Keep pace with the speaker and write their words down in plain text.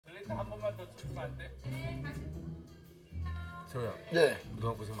한 번만 더 쳐주면 안 돼? 세호야. 네.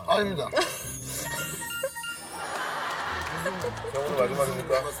 그동안 고생 많아. 아닙니다. 오늘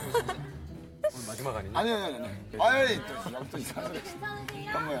마지막입니까? 오늘 마지막 아니냐? 아니요. 아이, 또 이상한 소리.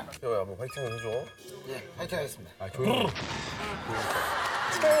 한 거야. 세호야, 한번 화이팅 좀 해줘. 예, 화이팅 하겠습니다. 아, 조용히.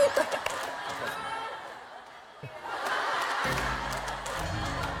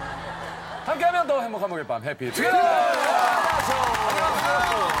 함께하면 더 행복한 목요일 밤 해피 투게더!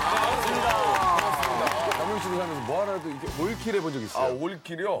 남용 씨도 살면서 뭐 하나도 이렇게 올킬 해본 적 있어요? 아,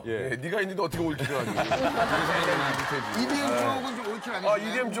 올킬이요? 예. 예. 네가 있는데 어떻게 올킬을 하지? EDM 쪽은 좀 올킬 아니에요? 아,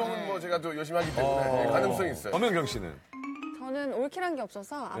 EDM 쪽은 뭐 제가 또 열심히 하기 때문에 가능성이 있어요. 엄연경 씨는? 저는 올킬한 게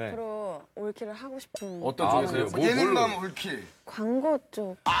없어서 네. 앞으로 올킬을 하고 싶은 어떤 쪽에서요? 예능감 올킬. 광고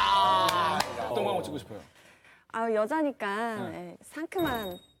쪽. 어떤 광고 찍고 싶어요? 아 여자니까 예,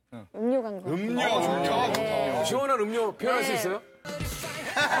 상큼한 음료 광고. 음료 좋죠. 네. 시원한 음료 표현할 수 있어요?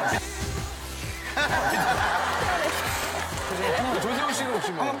 조세호 씨는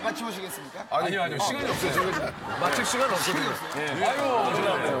혹시 뭐? 한번 같이 보시겠습니까? 아니요. 시간이 없어요. 저희가 마칠 시간 없거든요.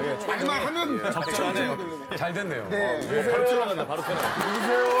 아이고, 마지막 하면 적절하네요. 잘 됐네요. 바로 들어간다, 바로 들어간다.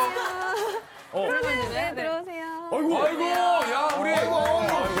 네, 들어오세요. 아이고, 야, 우리. 아이고,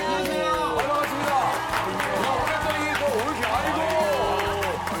 반갑습니다. 야, 오랜만에 또 올게, 아이고.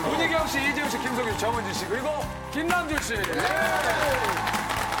 문희경 씨, 이재훈 씨, 김성윤, 정은지 씨, 그리고 김남주 씨.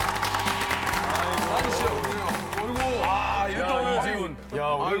 남주 씨, 아이고, 아, 이렇게 오늘 지금. 야,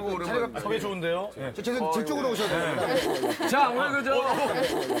 아이고, 오늘 오랜만에. 섭외 좋은데요? 저쪽으로 오셔도 됩니다. 자, 오늘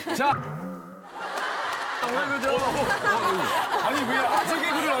그저. 자. 오늘 그저. 아니, 왜 아재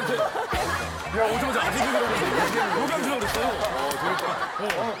개그를 한테. 야, 오자마자 아재 개그를 하는데. 요강 주라고 그랬어요.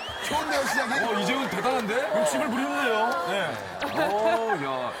 좋은데요, 시작이? 이재훈 대단한데? 욕심을 부리는데요. 네.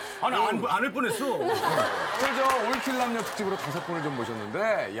 야. 아니, 안 할 뻔했어. 오늘 저 올킬 남녀 특집으로 5분을 좀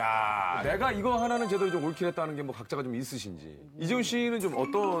모셨는데, 야, 내가 이거 하나는 제대로 좀 올킬했다는 게 뭐 각자가 좀 있으신지. 이재훈 씨는 좀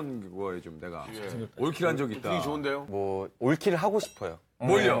어떤 거에 좀 내가 올킬한 적이 있다. 분위기 좋은데요? 뭐 올킬을 하고 싶어요.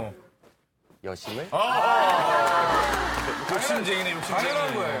 뭘요? 여심을? 욕심쟁이네, 욕심쟁이.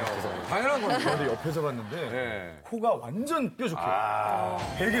 당연한 거예요. 당연한 겁니다. 근데 옆에서 봤는데 네. 코가 완전 뾰족해.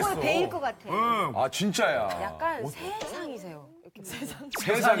 베겠어. 베일 것 같아. 아, 진짜야. 약간 세상이세요. 이렇게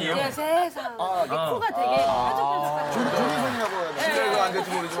세상이요? 네, 세상. 코가 되게 뾰족뾰족한. 조미선이라고 해야 돼. 진짜 이거 안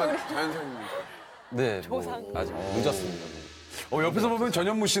될지 모르지만 자연스럽습니다. 네, 뭐 아직 늦었습니다. 옆에서 보면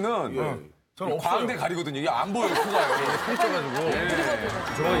전현무 씨는 저는 광대 가리거든요. 이게 안 보여요, 코가요. 살쪄가지고.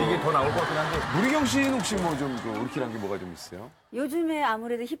 저가 이게 더 나올 것 같긴 한데. 문희경 씨는 혹시 뭐 좀 올킬한 게 뭐가 좀 있어요? 요즘에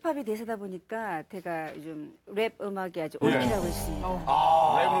아무래도 힙합이 대세다 보니까 제가 요즘 랩 음악이 아주 올킬하고 있습니다.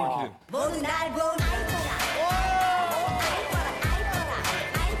 랩으로 올킬. 모두 날 본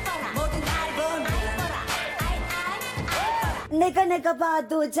내가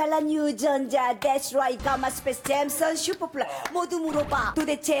봐도 잘난 유전자 That's right 가마 스페이스 잼선 슈퍼플라이 모두 물어봐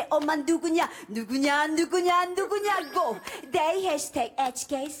도대체 엄마 누구냐고 They hashtag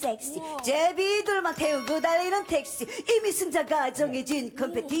HK 섹시 제비들만 태우고 달리는 택시 이미 승자가 정해진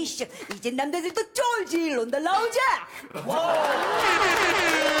컴페티션 이젠 남자들도 쫄지 론다 나오자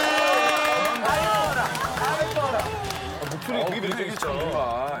목소리 되게 매력있죠.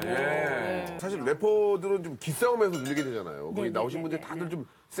 사실 래퍼들은 좀 기싸움에서 늘리게 되잖아요. 거기 나오신 분들 다들 좀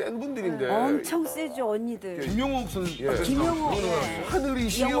센 분들인데. 엄청 세죠 언니들. 김용옥 선수. 김용옥 하늘이 영어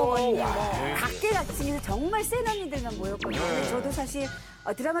시려. 언니 뭐 각계각층에서 정말 센 언니들만 모였거든요. 근데 저도 사실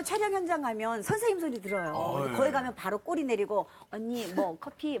드라마 촬영 현장 가면 선생님 소리 들어요. 거기 가면 바로 꼬리 내리고 언니 뭐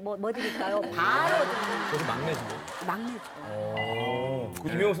커피 뭐 드릴까요? 바로 그래서 막내지 뭐. 막내죠.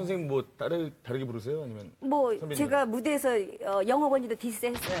 김용옥 선생님 뭐 다르게 부르세요? 아니면? 뭐 선배님. 제가 무대에서 영업 언니도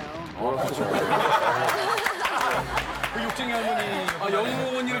디스했어요. 그 욕쟁이 할머니. 아,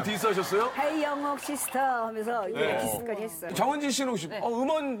 영웅 언니를 디스하셨어요? 헤이 영옥 시스터 하면서 디스까지 했어요. 정은지 씨는 혹시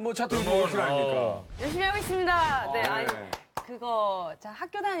음원 뭐 차트 뭐 올킬 아닙니까? 열심히 하고 있습니다. 네, 아니 그거 자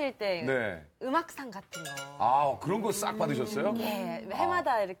학교 다닐 때 네. 음악상 같은 거. 아, 그런 거 싹 받으셨어요? 예,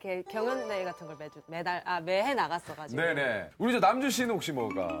 해마다 이렇게 경연대회 같은 걸 매해 나갔어가지고. 네네. 우리 저 남주 씨는 혹시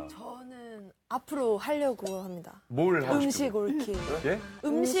뭐가? 저는 앞으로 하려고 합니다. 뭘 하고 음식 싶어요? 올킬. 예?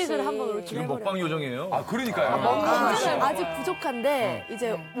 음식을 한번 올킬 지금 해보려고. 먹방 요정이에요. 아, 그러니까요. 먹방은 아직 부족한데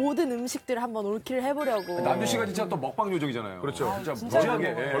이제 모든 음식들을 한번 올킬 해보려고. 남주 씨가 진짜 또 먹방 요정이잖아요. 그렇죠. 진짜 무지하게.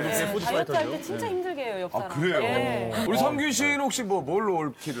 얼굴 다이어트 할 때 진짜 힘들게 해요, 옆 아, 사람. 그래요? 예. 우리 성균 씨는 혹시 뭘로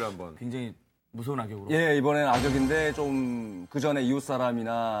올킬을 한번? 굉장히 무서운 악역으로. 예, 이번에는 악역인데 좀 그 전에 이웃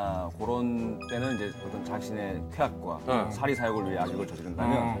사람이나 그런 때는 이제 어떤 자신의 퇴학과 사리 사욕을 위해 악역을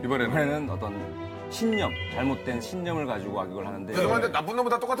저지른다면 이번에는 어떤 신념, 잘못된 신념을 가지고 악역을 하는데. 죄송한데 나쁜 놈은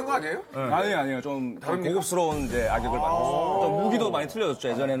다 똑같은 거 아니에요? 아니에요. 좀 고급스러운 이제 악역을 만들었어요. 좀 무기도 많이 틀려졌죠.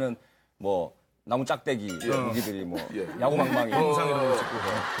 예전에는 뭐 나무 짝대기 무기들이 뭐 야구방망이, 홍상이로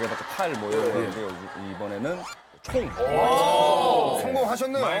그래봤자 칼 뭐 이런 건데 이번에는 총.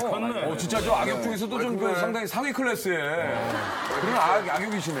 성공하셨네요. 진짜 저 악역 중에서도 좀 그 상당히 상위 클래스의 그런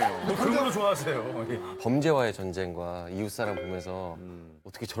악역이시네요. 그런 걸로 좋아하세요. 범죄와의 전쟁과 이웃사람 보면서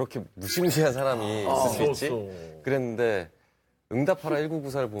어떻게 저렇게 무시무시한 사람이 있을 수 있지? 그랬는데 응답하라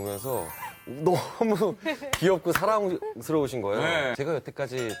 1994를 보면서 너무 귀엽고 사랑스러우신 거예요. 네. 제가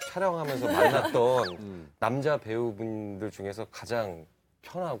여태까지 촬영하면서 만났던 남자 배우분들 중에서 가장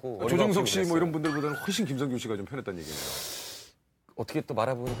편하고 조정석 씨 뭐 이런 분들보다는 훨씬 김성규 씨가 좀 편했다는 얘기네요. 어떻게 또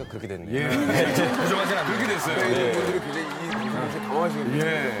말해보니까 그렇게 됐네요. 예. 부정하진 않네요. 그렇게 됐어요. 네, 분들이 굉장히 이 방송에 당황하시거든요.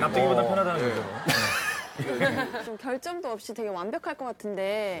 예. 납득이보다 편하다는 거죠. 좀 결점도 없이 되게 완벽할 것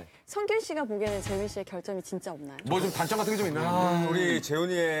같은데 성균 씨가 보기에는 재민 씨의 결점이 진짜 없나요? 뭐 좀 단점 같은 게 좀 있나요? 우리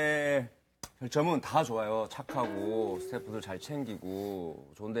재훈이의 결점은 다 좋아요. 착하고 스태프들 잘 챙기고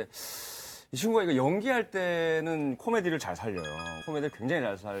좋은데 이 친구가 이거 연기할 때는 코미디를 잘 살려요. 코미디를 굉장히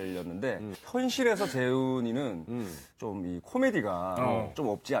잘 살렸는데 현실에서 재훈이는 좀 이 코미디가 좀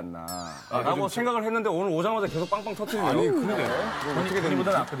없지 않나 라고 생각을 했는데 오늘 오자마자 계속 빵빵 터뜨리네요. 아니, 그러네. 어떻게 된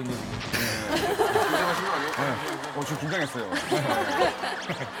보다 낫거든요. 긴장하신 거 아니에요? 지금 긴장했어요.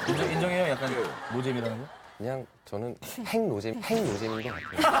 인정해요? 약간 노잼이라는 거? 그냥 저는 핵노잼인 것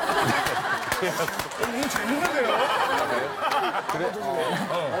같아요.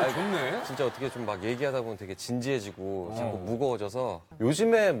 좋네. 진짜 어떻게 좀 막 얘기하다 보면 되게 진지해지고 자꾸 무거워져서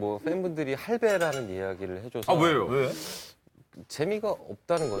요즘에 뭐 팬분들이 할배라는 이야기를 해줘서 아, 왜요? 왜? 재미가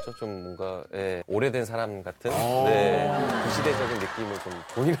없다는 거죠. 좀 뭔가 오래된 사람 같은 구시대적인 느낌을 좀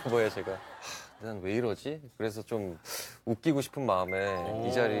보이나 봐요. 제가 난 왜 이러지? 그래서 좀 웃기고 싶은 마음에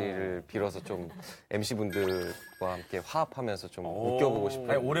이 자리를 빌어서 좀 MC분들과 함께 화합하면서 좀 웃겨보고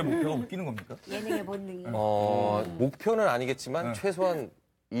싶어요. 아니, 올해 목표가 웃기는 겁니까? 예능의 본능이. 목표는 아니겠지만 최소한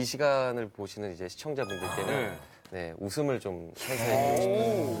이 시간을 보시는 이제 시청자분들께는 웃음을 좀 선사해드리고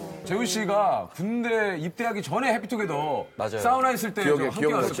싶어요. 재훈 씨가 군대 입대하기 전에 해피투게더 맞아요. 사우나 했을 때 좀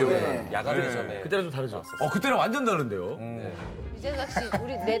함께 왔을 때 야간이기 전에. 그때랑 좀 다르죠? 그때는 완전 다른데요. 이재석 씨,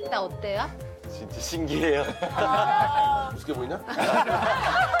 우리 냈다 어때요? 진짜 신기해요. 우습게 보이냐?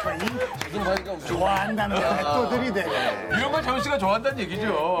 또 들이대. 이런 건 재훈 씨가 좋아한다는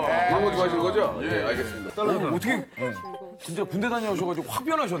얘기죠. 이런 거 좋아하시는 거죠? 예, 알겠습니다. 어떻게 진짜 군대 다녀오셔가지고 확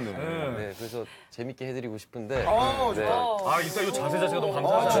변하셨네. 네, 그래서 재밌게 해드리고 싶은데. 아, 일단 이 자세 자체가 너무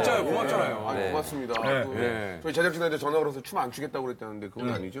감사하죠. 진짜요. 고맙잖아요. 아니, 네. 고맙습니다. 네. 또 네. 저희 제작진한테 전화 걸어서 춤 안 추겠다고 그랬다는데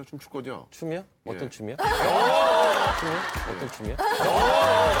그건 아니죠? 춤 출 거죠? 춤이요? 어떤 춤이요? 어떤 춤이요?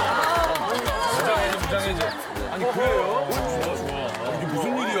 부장해줘. 아니, 그래요? 좋아, 좋아. 이게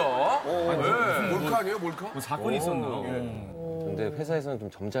무슨 일이야? 몰카 아니에요, 몰카? 뭐 사건이 있었나? 근데 회사에서는 좀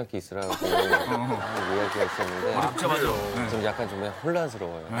점잖게 있으라고 이야기가 있었는데. 복잡하죠. 좀 약간 좀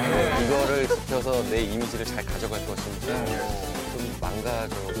혼란스러워요. 이거를 지켜서 내 이미지를 잘 가져갈 것인지 좀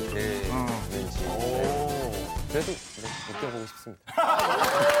망가져되는지. 그래도 느껴보고 싶습니다.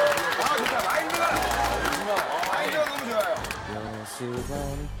 아이디어 너무 좋아요.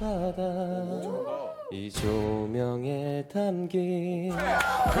 영수한 바다 이 조명에 담긴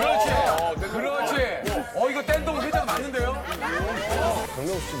그렇지. 그렇지. 이거 댄동 회장 맞는데요?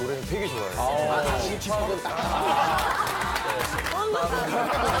 박명수 씨 노래는 되게 좋아해요.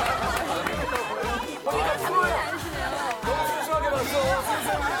 너무 순수하게 봤어.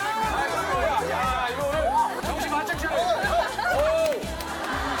 야, 이거 오늘 정신 바짝 차려.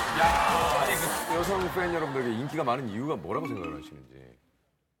 야, 아니, 그 여성 팬 여러분들에게 인기가 많은 이유가 뭐라고 생각을 하시는지.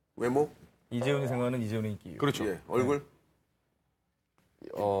 외모? 이재훈이 생각하는 이재훈의 인기. 그렇죠. 예, 얼굴?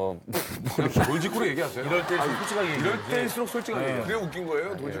 그냥 돌직구로 얘기하세요. 이럴 때 솔직하게 이럴 때일수록 솔직하게 얘기해요. 그래 웃긴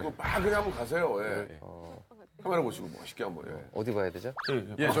거예요. 도지고 막 그냥 한번 가세요. 예. 카메라 보시고 멋있게 한번. 예. 어디 봐야 되죠?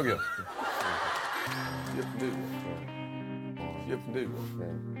 예, 저기요. 예쁜데 이거. 예쁜데 이거.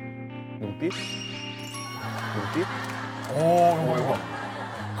 눈빛? 눈빛? 이거.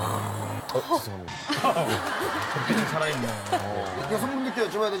 죄송합니다. 빛이 살아있네. 여성분들께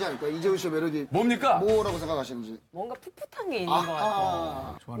여쭤봐야 되지 않을까? 이재훈 씨의 매력이 뭡니까? 뭐라고 생각하시는지. 뭔가 풋풋한 게 있는 것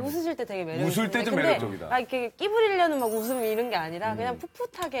같아요. 웃으실 때 되게 매력적이에요. 웃을 때 좀 매력적이다. 이렇게 끼부리려는 막 웃음 이런 게 아니라 그냥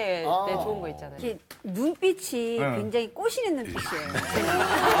풋풋하게 내 좋은 거 있잖아요. 이렇게 눈빛이 굉장히 꼬시는 눈빛이에요.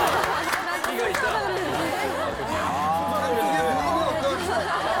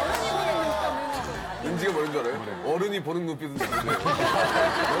 은지가 뭐인 줄 알아요? 어른이 보는 눈빛은 다른데.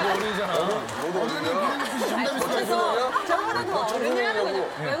 너도 어른이잖아. 너도 어른이야? 저보다 더 어른이라는 거죠.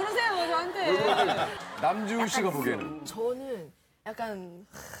 왜 그러세요, 저한테? 남주 씨가 보기에는. 저는 약간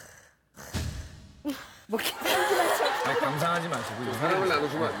뭐 깜찍한 척. 아니, 감상하지 마시고. 사랑을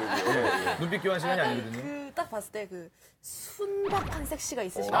나누시면 안 되고요. 눈빛 교환 시간이 아니거든요. 그 딱 봤을 때 그 순박한 섹시가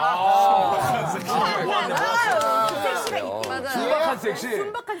있으시고. 섹시가 있긴 맞아요. 순박한 섹시.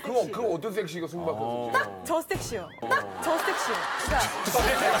 순박한 섹시. 그럼 어떤 섹시가 순박한 섹시? 딱 저 섹시요. 딱 저 섹시요.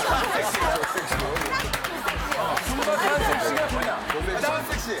 순박한 섹시가 뭐냐?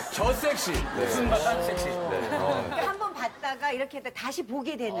 저 섹시. 순박한 섹시. 한번 봤다가 이렇게 했다 다시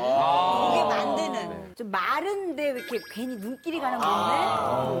보게 되는 보게 만드는 좀 마른데 왜 이렇게 괜히 눈길이 가는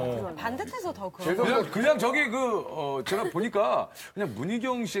건데 반듯해서 더 그런 그냥 저기 제가 보니까 그냥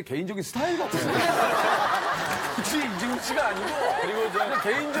문희경 씨의 개인적인 스타일 같았어요. 굳이 이재훈 씨가 아니고 그리고 그냥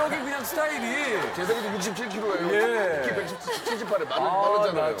개인적인 그냥 스타일이 재석이도 67kg예요. 예. 키 178에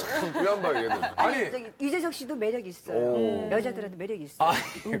많았잖아요. 왜안 봐요, 얘는? 아니 저기 유재석 씨도 매력 있어요. 여자들한테 매력 있어요.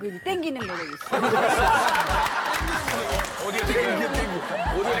 은근히 땡기는 매력 있어요. 어디가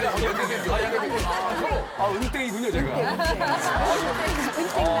은땡이군요, 제가.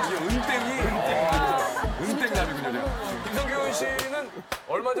 은땡남이군요, 제가. 김성균 씨는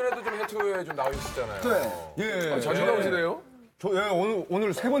얼마 전에도 좀 해투에 좀 나오셨잖아요. 네. 예. 자주 나오시네요?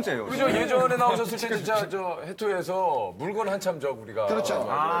 오늘 세 번째예요. 그죠? 예전에 나오셨을 때 진짜 저 해투에서 물건 한참 우리가. 그렇죠.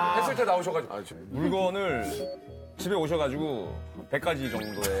 했을 때 나오셔가지고. 물건을 집에 오셔가지고 100가지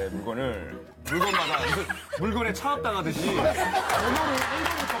정도의 물건마다 무슨 물건에 차압당하듯이 번호를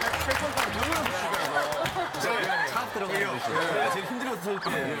 1번부터 100번까지 차압 들어가듯이 제가 제일 힘들어서 설 때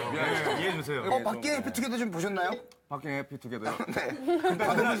이해해주세요. 밖에 해피투게더 좀 보셨나요? 밖에 해피투게더요? 네.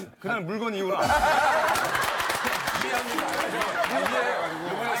 근데 그날 물건 이후로 미안합니다.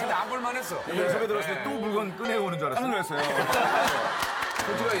 이번에 안 볼만했어. 섭외 들어왔을 때 또 물건 꺼내오는 줄 알았어요. 깜짝 놀랐어요.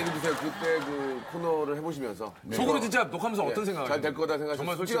 솔직하게 얘기 주세요. 그때 그 코너를 해보시면서. 속으로 진짜 녹화하면서 어떤 생각을 잘 될 거다 생각하시면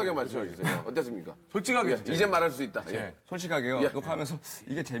정말 솔직하게 말씀해 주세요. 어땠습니까? 솔직하게. 예, 이제 말할 수 있다. 예. 솔직하게요. 예. 녹화하면서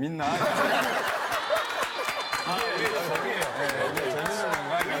이게 재밌나?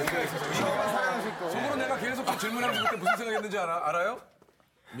 속으로 내가 계속 그 질문하면서 그때 무슨 생각했는지 알아요?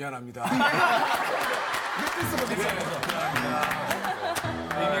 미안합니다.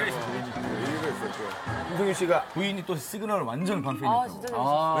 김성윤 씨가 부인이 또 시그널 완전 아 방패니까. 진짜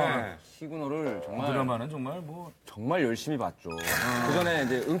재밌었어. 네. 시그널을 드라마는 정말 뭐 정말 열심히 봤죠. 그 전에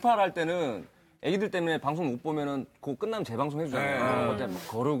이제 응팔 할 때는 애기들 때문에 방송 못 보면은 그거 끝나면 재방송 해주잖아요. 그때 막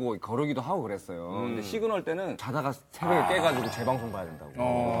거르기도 하고 그랬어요. 근데 시그널 때는 자다가 새벽에 깨가지고 재방송 봐야 된다고.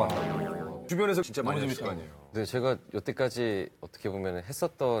 못 봤다고. 주변에서 진짜 많이 했을 거 아니에요. 네, 제가 여태까지 어떻게 보면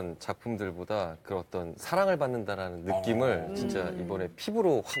했었던 작품들보다 그 어떤 사랑을 받는다라는 느낌을 진짜 이번에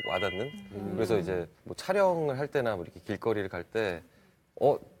피부로 확 와닿는. 그래서 이제 뭐 촬영을 할 때나 뭐 이렇게 길거리를 갈 때,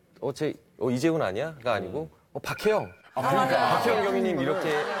 이재훈 아니야?가 아니고, 박혜영. 박혜영 경위님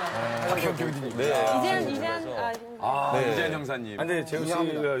이렇게. 박혜영 경위님. 네. 이재현 형사님. 근데 재훈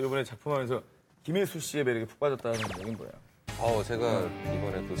씨가 이번에 작품하면서 김혜수 씨의 매력에 푹 빠졌다는 얘기는 뭐예요? 제가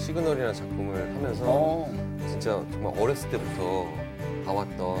이번에 또 시그널이라는 작품을 하면서 진짜 정말 어렸을 때부터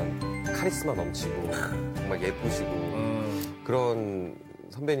봐왔던 카리스마 넘치고 정말 예쁘시고 그런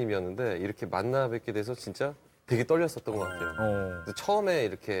선배님이었는데 이렇게 만나 뵙게 돼서 진짜 되게 떨렸었던 것 같아요. 그래서 처음에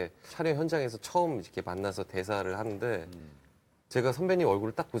이렇게 촬영 현장에서 처음 이렇게 만나서 대사를 하는데 제가 선배님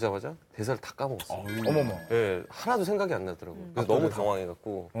얼굴을 딱 보자마자 대사를 다 까먹었어요. 어머머. 예, 하나도 생각이 안 나더라고요. 그래서 너무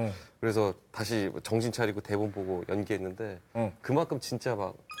당황해갖고 그래서 다시 정신 차리고 대본 보고 연기했는데 그만큼 진짜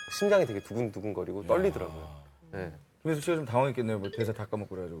막 심장이 되게 두근두근거리고 떨리더라고요. 예. 김혜수 씨가 좀 당황했겠네요. 뭐 대사 다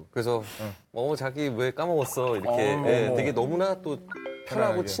까먹고 그래가지고. 그래서 자기 왜 까먹었어 이렇게 되게 너무나 또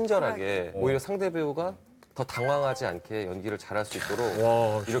편하고 친절하게 오히려 상대 배우가 더 당황하지 않게 연기를 잘할 수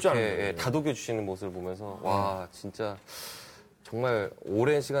있도록 이렇게 다독여 주시는 모습을 보면서 와 진짜 정말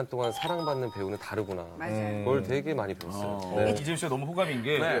오랜 시간 동안 사랑받는 배우는 다르구나. 맞아요. 그걸 되게 많이 배웠어요. 네. 이재훈 씨가 너무 호감인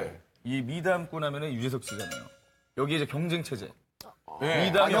게 이 미담고 나면은 유재석 씨잖아요. 여기 이제 경쟁 체제.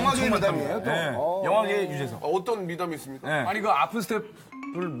 미담이 영화계의 엄청 미담이에요, 많다고. 또? 네. 영화계의 유재석. 어떤 미담이 있습니까? 네. 아니 그 아픈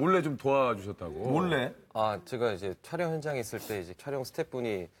스태프를 몰래 좀 도와주셨다고. 몰래. 제가 이제 촬영 현장에 있을 때 이제 촬영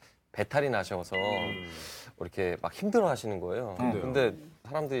스태프분이 배탈이 나셔서 이렇게 막 힘들어 하시는 거예요. 근데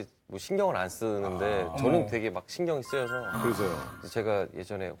사람들이 뭐 신경을 안 쓰는데 저는 되게 막 신경이 쓰여서 그래서요. 제가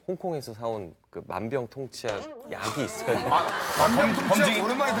예전에 홍콩에서 사온 그 만병통치약 약이 있어요. 범직이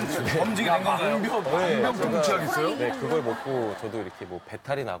오랜만에 듣죠. 범직이 된 건가요? 만병통치약 있어요? 네, 그걸 먹고 저도 이렇게 뭐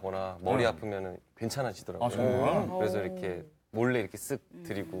배탈이 나거나 머리 아프면은 괜찮아지더라고요. 정말? 그래서 이렇게 몰래 이렇게 쓱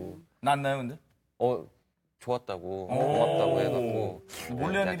드리고 낫나요, 근데? 좋았다고 고맙다고 해갖고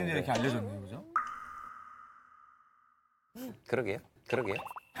몰래 한 일인데 이렇게 알려졌네요, 그죠? 그러게요.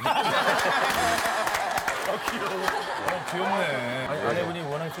 귀엽네. 아니, 아내분이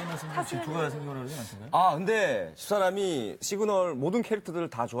워낙 팬이었으면 질투가 생겨나지 않습니까? 아, 근데 집사람이 시그널 모든 캐릭터들을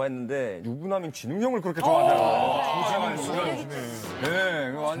다 좋아했는데 유부남인 진웅 형을 그렇게 좋아하더라고요.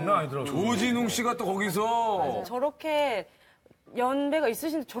 네, 그거 장난 아니더라고요. 조진웅 씨가 또 거기서 저렇게 연배가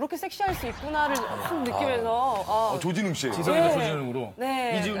있으신데 저렇게 섹시할 수 있구나를 확 느끼면서 조진웅 씨. 지성이가 네. 조진웅으로.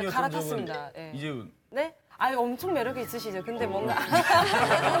 네, 이재훈이었던 갈아탔습니다. 적은 네. 이재훈. 네? 아니 엄청 매력이 있으시죠. 근데 뭔가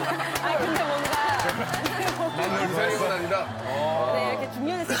아니 근데 뭔가 난 이상한 건 아니다. 네, 이렇게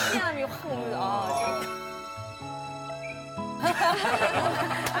중년의 섹시함이 확 오면서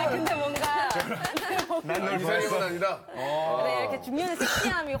아니 근데 뭔가 난 이상한 건 아니다. 네, 이렇게 중년의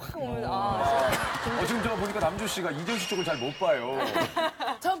섹시함이 확 오면서 지금 저 보니까 남주 씨가 이재훈 씨 쪽을 잘 못 봐요.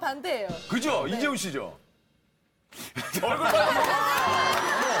 전 반대예요. 그죠? 이재훈 씨죠? 얼굴 그게 아니라.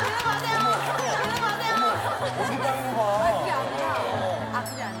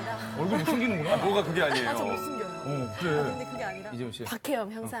 얼굴 못 숨기는구나. 뭐가 그게 아니에요. 저 못 숨겨요. 그래. 근데 그게 아니라 이재훈 씨.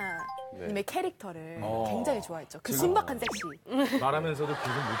 박혜영 형사님의 캐릭터를 굉장히 좋아했죠. 그 신박한 섹시. 말하면서도 계속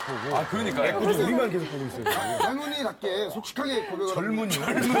못 보고. 아, 그러니까요. 우리만 계속 보고 있어요. 할머니답게 솔직하게 고백을 젊은이.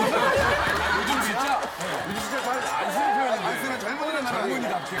 요즘 진짜 잘안 쓰는 표현인데. 안 쓰는 젊은이는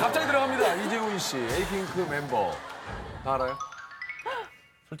젊은이답게. 갑자기 들어갑니다. 이재훈 씨, 에이핑크 멤버. 다 알아요?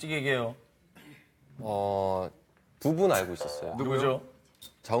 솔직히 얘기해요. 두 분 알고 있었어요. 누구죠?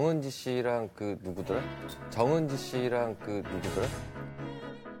 정은지 씨랑 그 누구더라? 정은지 씨랑 그 누구더라?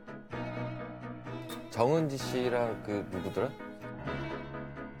 정은지 씨랑 그 누구더라?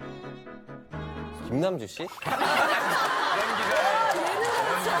 김남주 씨? 연기자야.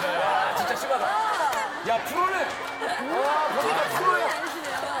 진짜 심하다. 야, 프로네. 와, 보니까 프로야.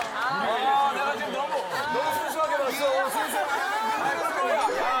 아, 내가 지금 너무 순수하게 봤어. 순수하게. 프로야.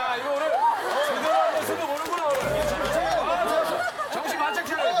 야, 이거 오늘 제대로 한 모습도 모르구나, 오늘. 정신 바짝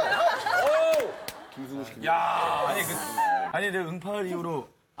차려야지. 오! 야, 아니, 근데 응팔 이후로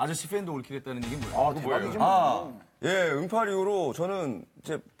아저씨 팬도 올킬했다는 얘기는 뭐예요? 아, 그 뭐예요? 예, 응팔 이후로 저는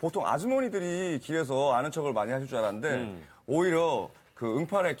이제 보통 아주머니들이 길에서 아는 척을 많이 하실 줄 알았는데 오히려 그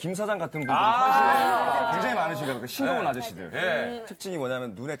응팔의 김 사장 같은 분들이 사실 굉장히 많으시더라고요. 싱거운 아저씨들. 예. 특징이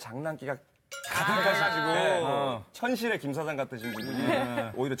뭐냐면 눈에 장난기가 가득하셔가지고 현실의 김 사장 같으신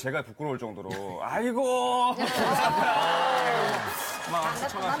분들이 오히려 제가 부끄러울 정도로 아이고 김 사장 막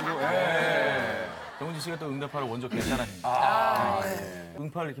스쳐가시고 정은지 씨가 또 응답하러 원조 괜찮아입니다.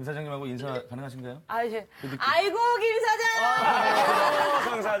 응팔 김 사장님하고 인사 가능하신가요? 아 이제 아이고 김 사장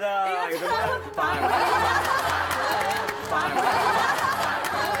정 사장 이거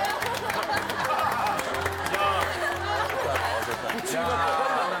참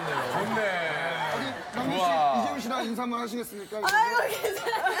좋네. 남준 씨, 이재훈 씨랑 인사 한번 하시겠습니까? 아이고 김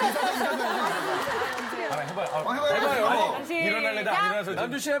사장 해봐요. 일어날래다 안 일어나서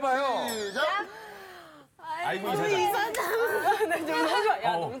남주 씨 해봐요. 시작. 아이고 이 사장. 나좀 해줘.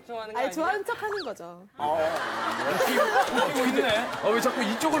 야 너무 좋아하는 거 아니야? 좋아하는 척 하는 거죠. 웃기고 있네. 왜 자꾸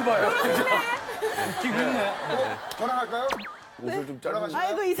이쪽을 봐요? 웃기고 있네. 저랑 할까요? 옷을 좀 짧아지게.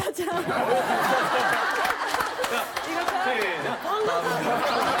 아이고 이 사장. 이거 참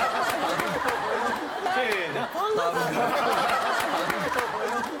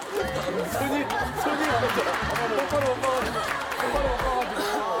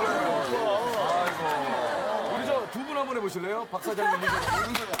우리 저 두 분 한번 해보실래요? 박 사장님.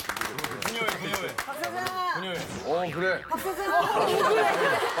 그래. 박 사장.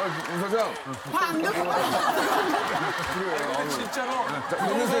 우 사장. 진짜로.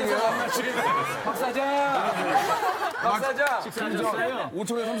 연년생이야. 박 사장. 박 사장.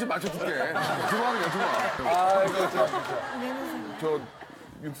 5천에 30 맞춰줄게. 들어와, 그냥 들어와. 아이고, 저,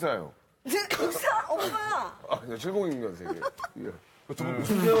 육사요. 육사 오빠. 아, 70년생이에요. 예.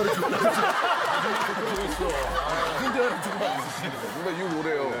 누나 이혼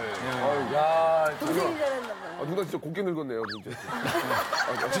오래요. 야, 동생이 잘했나 봐요. 누나 진짜 곱게 늙었네요, 진짜.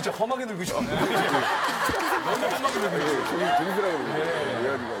 진짜 험하게 늙으셨네. 재밌으라고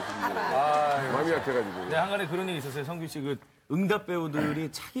그러는데. 마음이 약해가지고. 네, 한간에 그런 얘기 있었어요. 성규 씨 그 응답 배우들이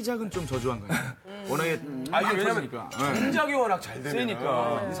차기작은 좀 저조한 거예요. 워낙에 아니, 왜냐면 터지니까. 분작이 워낙 잘 되니까.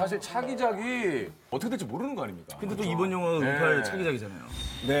 세니까. 사실 차기작이 어떻게 될지 모르는 거 아닙니까? 근데 또 이번 영화 응팔 차기작이잖아요.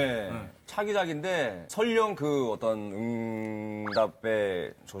 네. 차기작인데 설령 그 어떤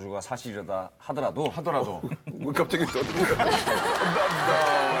응답의 조주가 사실이다 하더라도 뭐 갑자기 감사합니다.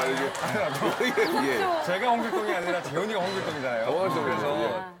 이게. 제가 홍길동이 아니라 재훈이가 홍길동이잖아요. 당황하죠,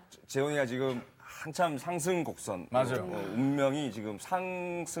 그래서 재훈이가 지금 한참 상승 곡선. 맞아요. 운명이 지금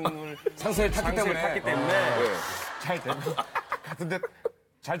상승을 상승을 탔기 때문에. 탔기 때문에 잘 될 것 같은데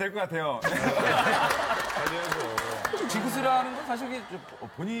잘 될 것 같아요. 잘 돼야죠. 징크스라는 건 사실 이게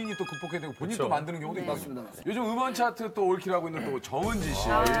본인이 또 극복해야 되고 본인이 또 만드는 경우도 있고. 맞습니다. 요즘 음원 차트 또 올킬하고 있는 또 정은지 씨.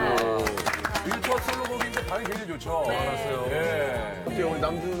 이게 또 솔로곡인데 반응이 굉장히 좋죠. 알았어요. 예. 어때요? 우리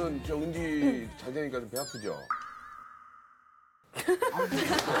남주는 저 은지 자제니까 좀 배 아프죠? 내가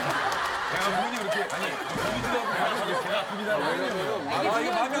부모님 그렇게 아니 우리들하고 배가 아픕니다. 이게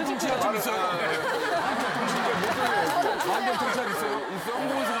만병통치약 좀 있어요. 만병통치약 있어요? 있어?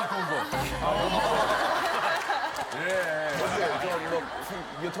 홍보에서 갖고 온 거. 예. 어때요?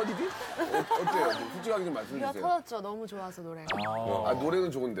 이게 터지디? 어때요? 솔직하게 좀 말씀해 이가 주세요. 터졌죠. 너무 좋아서 노래가. 아,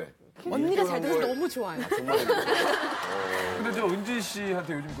 노래는 좋은데. 언니가 잘 돼서 너무 좋아요. 근데 저 은지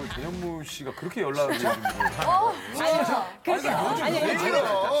씨한테 요즘 그 전현무 씨가 그렇게 연락을 좀.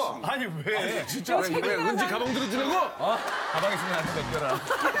 아니 왜? 진짜 왜 은지 가방 들어주려고? 가방에 있으면 나한테 맡겨라.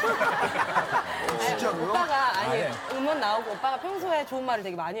 진짜로요? 오빠가 음원 나오고 오빠가 평소에 좋은 말을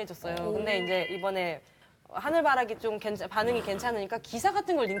되게 많이 해줬어요. 근데 이제 이번에 하늘바라기 좀 반응이 괜찮으니까 기사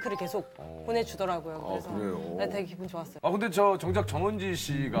같은 걸 링크를 계속 보내주더라고요. 그래서 네, 되게 기분 좋았어요. 아 근데 저 정작 정은지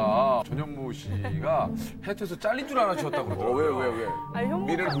씨가 전현무 씨가 해트에서 잘린 줄 알았다고 그러더라고요. 왜? 아니, 형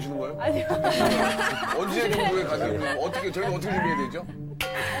미래를 보시는 거예요? 아니요. 언제 정도에 가세요? 어떻게, 저희는 어떻게 준비해야 되죠?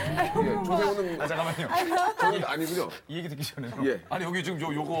 예, 조세호는. 아 잠깐만요. 저는 아니군요. 이 얘기 듣기 전에요. 예. 아니 여기 지금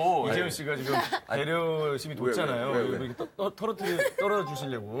요거 이재훈 씨가 지금 배려심이 돋잖아요. 왜? 이렇게 떨어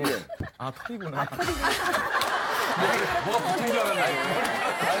주시려고. 아 털이구나. 뭐가 붙은 줄 알았네.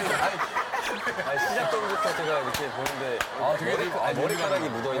 아니, 시작 전부터 제가 이렇게 보는데 머리카락이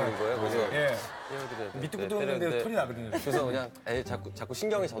묻어 있는 거예요. 그래서 떼어드려야 돼. 밑도 끝도 없는데 털이 나거든요. 그래서 그냥 자꾸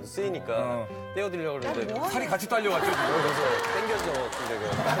신경이 저도 쓰이니까 떼어드리려고 그러는데 살이 같이 딸려왔죠 지금. 그래서 땡겨져 제가.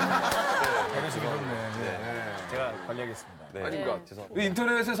 배려심이 좋네. 제가 관리하겠습니다. 네. 아닙니까? 죄송합니다.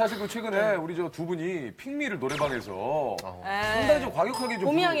 인터넷에 사실 그 최근에 우리 저 두 분이 핑미를 노래방에서 상당히 좀 과격하게 좀.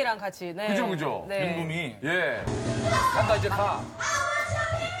 봄이 형이랑 같이. 네. 그죠. 네. 봄이. 예. 간다 이제 가.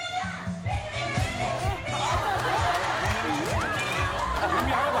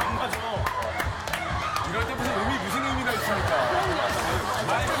 의미 하나도 안 맞아. 이럴 때 무슨 의미가 있습니까?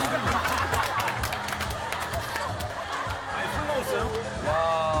 아니 술 먹었어요?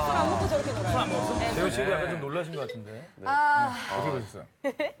 술 안 먹고 저렇게 놀아요. 안 먹었어? 재훈 씨도 약간 좀 놀라신 것 같은데. 어떻게 보셨어요?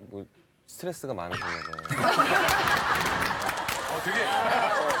 뭐, 스트레스가 많으셨나 봐요. 되게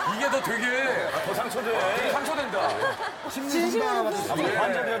이게 더 되게 더 상처돼. 되게 상처된다.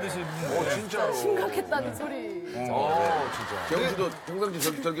 환자 되듯이. 진짜로. 심각했다는 소리. 진짜. 재훈 씨도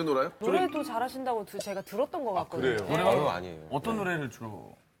평상시 저렇게 놀아요? 노래도 잘하시다고 제가 들었던 것 같거든요. 그래요? 아니에요. 어떤 노래를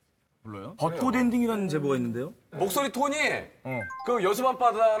주로 불러요? 벚꽃 엔딩이라는 제보가 있는데요. 목소리 톤이 그 여수밤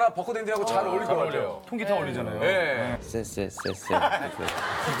바다나 벚꽃 엔딩하고 잘 어울릴 것 같아요. 통기타 어울리잖아요. 예. 쎄쎄쎄쎄.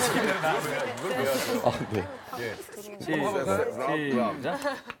 네. 시작.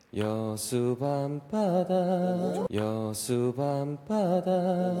 여수밤바다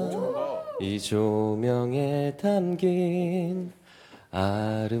이 조명에 담긴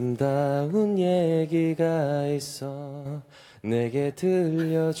아름다운 얘기가 있어 내게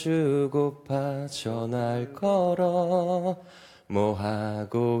들려주고파 전화를 걸어 뭐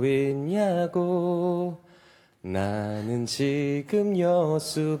하고 있냐고 나는 지금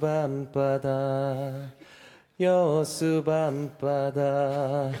여수밤바다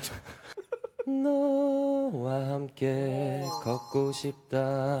너와 함께 걷고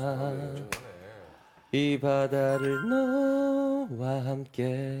싶다 이 바다를 너와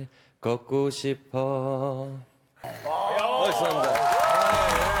함께 걷고 싶어 감사합니다.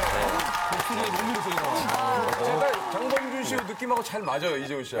 장범준 씨 느낌하고 잘 맞아요,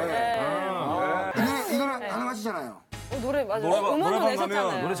 이재훈 씨하고. 이 노래 가능하시잖아요. 노래 맞아요. 음원도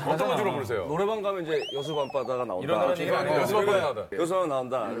내셨잖아요. 노래 어떤 거 주로 부르세요? 노래방 가면 이제 여수 밤바다가 나온다. 일어나는 얘기가 아니고 여수밤 바다. 여수밤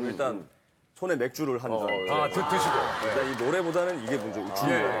나온다. 그럼 일단 손에 맥주를 한 잔. 드시고. 일단 이 노래보다는 이게 먼저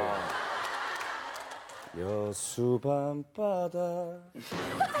중요해요. 여수 밤바다.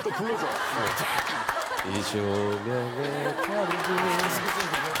 또 불러줘. 이 조명에 담긴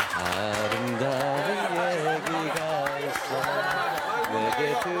아름다운 얘기가 있어 내게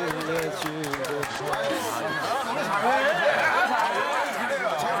들려주고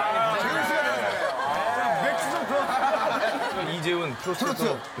이재훈 트로트.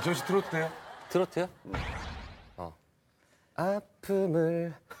 재훈 씨 트로트 돼요? 트로트요?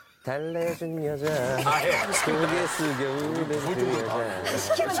 아픔을 달래준 여자 고개 숙여 우는 그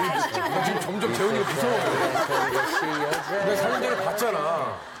여자 지금 점점 재훈이가 무서워요. 내가 4년 전에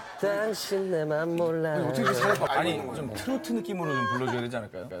봤잖아. 당신 내 맘 몰라 어떻게 이렇게 사연 아니 좀 트로트 느낌으로 좀 불러줘야 되지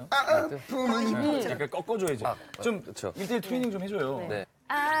않을까요? 약간 꺾어줘야지. 좀 그쵸. 1대1 트레이닝 좀 해줘요. 네.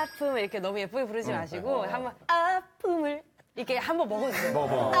 아픔 이렇게 너무 예쁘게 부르지 마시고 한번 아픔을 이렇게 한번 먹어주세요.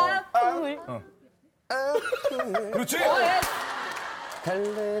 먹어. 아픔을 그렇지.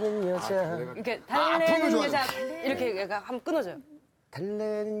 달래는 여자. 이렇게 달래는 여자 이렇게 약간 한번 끊어줘요.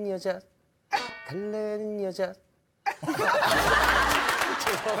 달래는 여자. 달래는 여자.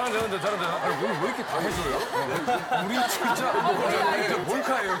 잘한다. 아니, 왜 이렇게 다 해줘요? 우리 진짜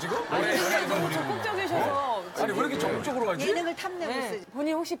몰카예요 지금? 적극적이셔서. 아니 왜 이렇게 적극적으로 가지? 예능을 탐내고 있어요.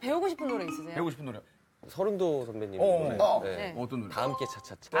 본인 혹시 배우고 싶은 노래 있으세요? 배우고 싶은 노래. 서른도 선배님 노래. 네. 어떤 노래? 다 함께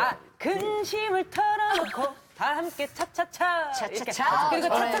차차차. 아, 근심을 털어놓고 다 함께 차차차. 차차차. 그리고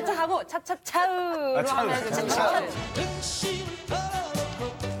차차차 하고 차차차으로 하면 차차차.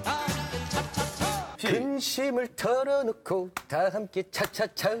 근심을 털어놓고 다 함께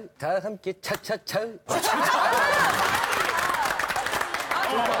차차차. 다 함께 차차차.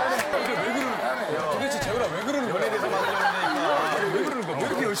 도대체 재훈아 왜 그러는 거야? 연예대에서 왜 그러는 거야? 왜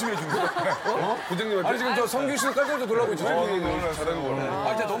이렇게 열심히 해주는 거야? 부장님한테. 아니 지금 저 성균 씨도 깔깔도 놀라고 있죠. 잘하는 거야.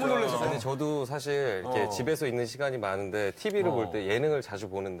 아 진짜 너무 놀라서. 근데 저도 사실 이렇게 집에서 있는 시간이 많은데 TV를 볼 때 예능을 자주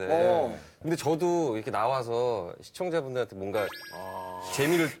보는데 근데 저도 이렇게 나와서 시청자분들한테 뭔가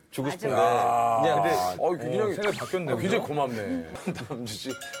재미를 주고 싶은데 그냥 근데 굉장히 생각이 바뀌었네. 굉장히 고맙네. 남주 씨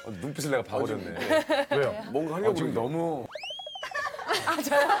눈빛을 내가 봐버렸네. 왜요? 뭔가 하려고 지금 그러지. 너무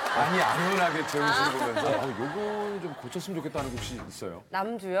아니 안연하게 재훈 씨를 보면서 요거는 좀 고쳤으면 좋겠다는 게 혹시 있어요?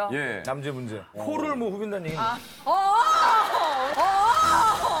 남주요? 예. 남자 문제. 코를 뭐 후빈다는 얘기. 남주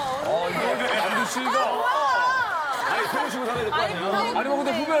씨가 아니 소문 치고 살아야 될 거 아니야? 아니 뭐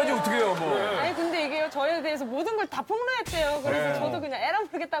근데 후배야지 어떻게 해요 뭐. 아니 근데 이게요 저에 대해서 모든 걸 다 폭로했대요. 그래서 저도 그냥 애랑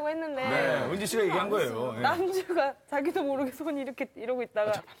부르겠다고 했는데 은지 씨가 얘기한 거예요. 예. 남주가 자기도 모르게 손이 이렇게 이러고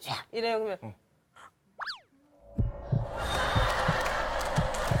있다가 이래요 그러면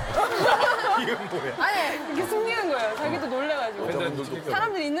이건 뭐야? 아니 이렇게 숨기는 거예요. 자기도 놀래가지고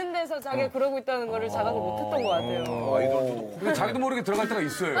사람들 있는 데서 자기가 그러고 있다는 거를 자각을 못했던 것 같아요. 근데 자기도 모르게 들어갈 때가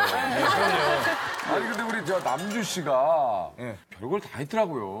있어요. 아니 근데 우리 저 남주 씨가 별걸 다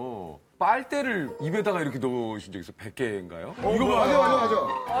했더라고요. 빨대를 입에다가 이렇게 넣으신 적 있어? 100개인가요? 이거 맞아.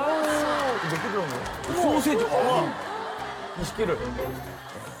 몇개 들어간 거야? 소세지. 20개를.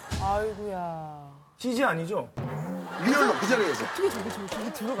 아이고야. CG 아니죠? 리얼로 그 자리에서.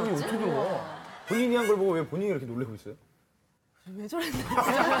 어떻게 들어가? 본인이 한 걸 보고 왜 본인이 이렇게 놀래고 있어요? 왜 저랬나?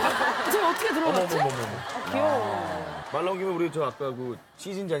 지금 어떻게 들어갔지? 귀여워. 말 나온 김에 우리 저 아까 그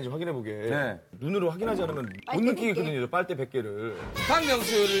CG인지 아닌지 확인해 보게. 눈으로 확인하지 않으면 못 느끼겠거든요. 빨대 100개를.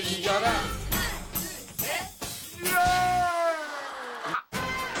 박명수를 이겨라.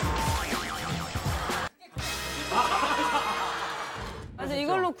 맞아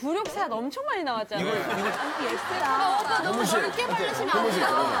이걸로 굴욕샷 엄청 많이 나왔잖아요. 오빠 너무 넓게 바르시면 안 돼요.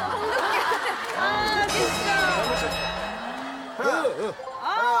 아 진짜.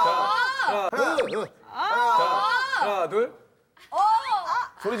 하나, 둘.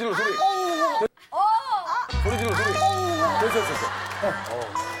 소리 질러, 소리. 소리 질러, 소리. 됐어.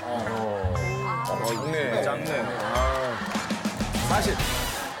 작네. 사실.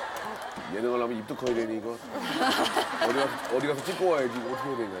 예능을 하면 입도 커야 되니, 이거. 어디 가서 찍고 와야지, 이거 어떻게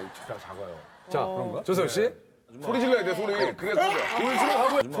해야 되냐. 작아요. 자, 그런가? 조세호 씨. 소리 질러야 돼, 소리. 그게 커져. 소리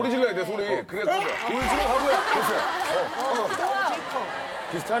질러하고요. 소리 질러야 돼, 소리. 그게 커져. 소리 질러하고요. 됐어요.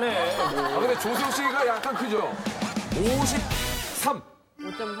 비슷하네. 아, 근데 조세호 씨가 약간 크죠? 53.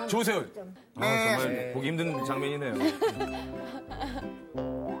 5.3. 조세호. 정말 보기 힘든 장면이네요.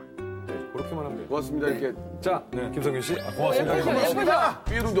 그렇게만 하면 돼요. 고맙습니다, 이렇게. 자, 김성균 씨. 고맙습니다. 예쁘죠?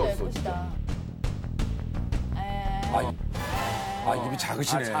 삐에로도 없어, 진짜. 아, 입이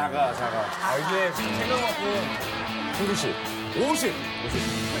작으시네. 작아. 아, 이게 생각만큼. 성균 씨. 50.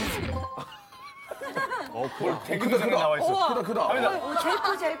 되게 크다 나와 있어. 크다.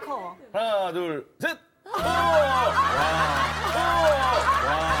 제일 커. 하나, 둘, 셋.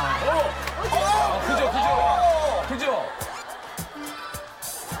 그죠?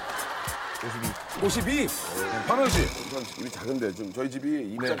 52. 박명 씨. 집이 작은데, 좀 저희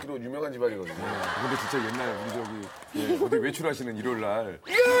집이 입잡기로 유명한 집안이거든요. 근데 진짜 옛날에 우리 저기 어디 외출하시는 일요일 날.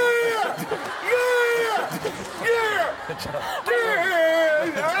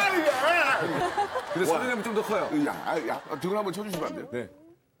 근데 소리 내면 좀 더 커요. 등을 한번 쳐주시면 안 돼요? 네.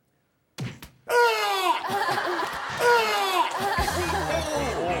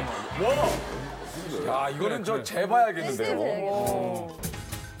 야, 이거는 저 재봐야겠는데요.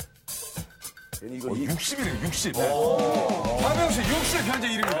 괜히 이거 60이래요, 60. 박명 씨, 60 현재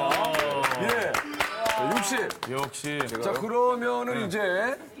 1위입니다. 예. 60. 역시. 자, 그러면은 이제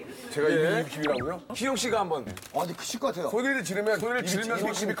제가 예. 60이라고요? 희영 씨가 한번 근데 크실 것 같아요. 소리를 지르면 확실히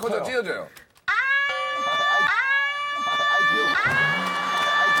 60이 커져 커요. 찢어져요.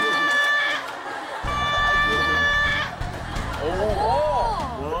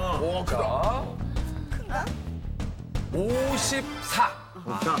 오, 크다.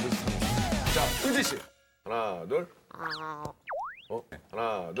 남진 씨. 하나, 둘.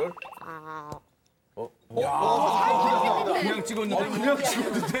 하나, 둘. 그냥 찍었는데. 그냥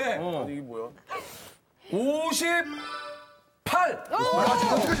찍었는데. 아니, 이게 뭐야? 58.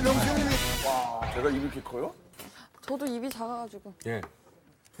 어떻게까지 명수형님이. 제가 입이 이렇게 커요? 저도 입이 작아가지고. 예.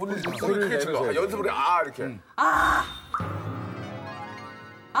 소리를 크게 질러. 연습을 해. 이렇게.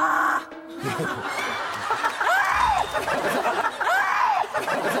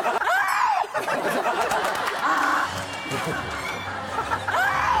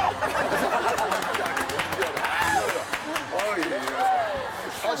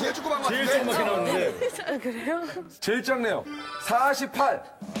 제일 조그만 거 제일 같은데? 조그맣게 나오는데. 그래요? 제일 작네요. 48.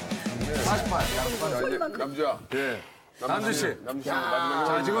 48. 남주야. 예. 남준 씨. 남주 마지막에.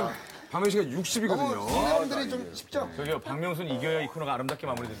 자, 지금 박명 씨가 60이거든요. 사람들이 좀 쉽죠? 저기요, 박명순 이겨야 이 코너가 아름답게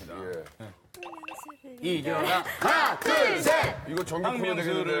마무리됩니다. 예. 이겨라. 하나, 둘, 셋. 이거 정규 코너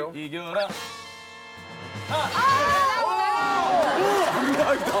되겠는데요? 박명수를 이겨라.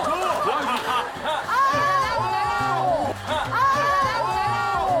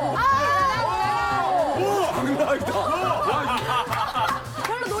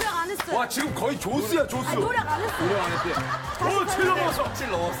 별로 노력 안 했어요. 와, 지금 거의 조스야, 조스. 노력 안 했어요. 노력 안 했대. 7 넘었어.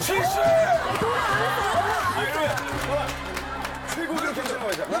 7 넘었어. 70! 최고 기록 경신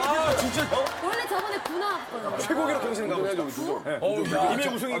가자. 아, 진짜요? 원래 저번에 9 나왔거든요. 최고 기록 경신 가고 싶어. 이미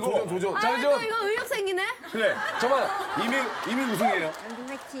우승이고. 도전. 아, 자, 또 이거 의욕 생기네? 그래. 잠깐만. 이미 우승이에요.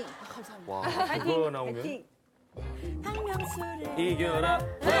 화이팅. 그거 나오면. 화이팅. 이겨라.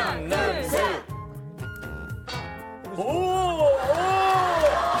 만나세요. 오!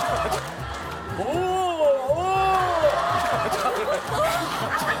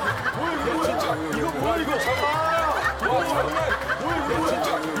 이거 뭐야 이거? 와, 장난.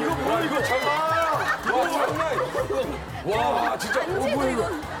 이거 뭐야 이거? 와, 장난. 와, 진짜. 뭐야, 이거.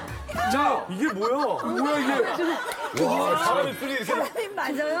 자, 이게 뭐야? 뭐야, 이게. 와, 사람이 뿔이 이렇게. 사람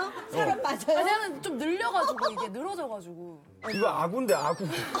맞아요? 사람 맞아요? 제가 좀 늘려가지고, 이게 늘어져가지고. 이거 아구인데 아구.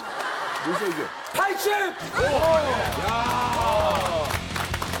 뭐죠, 이게? 80!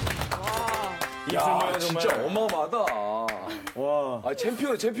 야, 진짜 어마어마하다. 와. 아,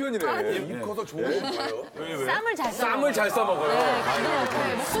 챔피언이네. 입 커서 좋은 거예요? 왜? 쌈을 잘 싸. 쌈을 잘 싸먹어요. 네,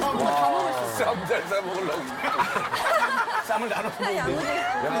 먹고 싶은 거 다 먹을 수 있어요. 쌈 잘 싸먹으려고. 쌈을 나눠서 먹는데.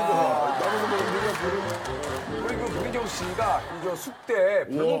 나눠서 먹으면 되냐, 우리 그 문희경 씨가 이저 숙대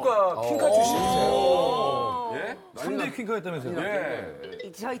변호가 퀸카 출신이세요. 예? 3대 퀸카였다면서요?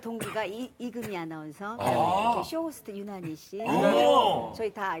 예. 저희 동기가 이금희 아나운서, 그다음에 쇼호스트 유난희 씨,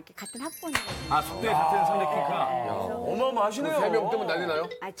 저희 다 이렇게 같은 학번이거든요. 아, 숙대 같은 3대 퀸카. 어마어마하시네요. 3명 때문에 난리 나요?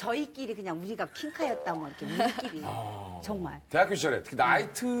 저희끼리 그냥 우리가 킹카였다 뭐 이렇게 우리끼리 정말. 대학교 시절에 특히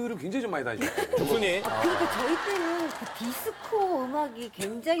나이트를 굉장히 좀 많이 다니셨어요. 족순이. 그러니까 저희 때는 그 디스코 음악이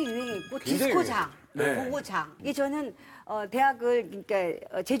굉장히 유행했고 디스코장, 네. 고고장. 이게 저는 대학을 그러니까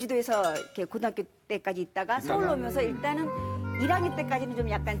제주도에서 이렇게 고등학교 때까지 있다가 서울 오면서 일단은 1학년 때까지는 좀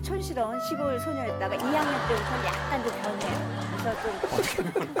약간 촌스러운 시골 소녀였다가 2학년 때부터는 약간 좀 변해요. 그래서 좀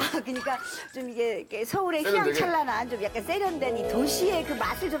그러니까 좀 이게 이렇게 서울의 휘황찬란한 좀 약간 세련된 이 도시의 그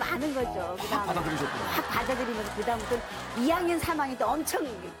맛을 좀 아는 거죠. 그다음에 확 받아들이면서 그다음부터는 2학년, 3학년 때 엄청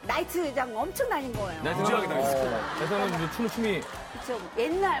나이트장 엄청 다닌 거예요. 나이트 지나게 다녔어. 나이트는 춤이. 그쵸.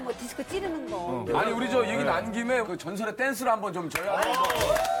 옛날 뭐 디스코 찌르는 거. 아니 우리 저 얘기 난 김에 그 전설의 댄스를 한번 좀 저희 한번.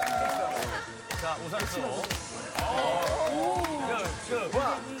 자, 우산써.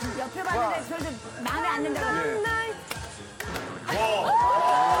 옆에 봤는데 저 좀 마음에 안 든다고.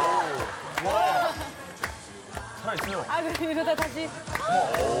 살아있어요. 아, 왜 이러다 다시.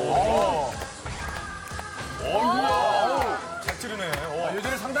 잘 찌르네.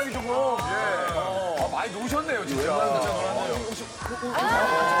 예전에 상당히 조금 예. 많이 노셨네요 진짜.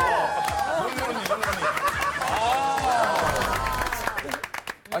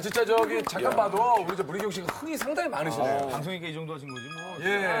 아 진짜 저기 잠깐 봐도 우리 저 문희경 씨가 흥이 상당히 많으시네요. 방송이니까 이 정도 하신 거지 뭐.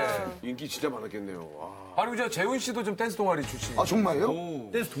 예. 인기 진짜 많았겠네요. 와. 아니 저 재훈 씨도 좀 댄스 동아리 출신. 아, 정말요?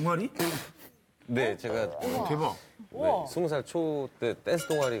 댄스 동아리? 네, 제가 대박. 네, 20살 초 때 댄스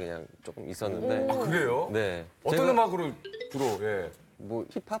동아리 그냥 조금 있었는데. 아 그래요? 네. 어떤 제가 음악으로 주로? 예. 뭐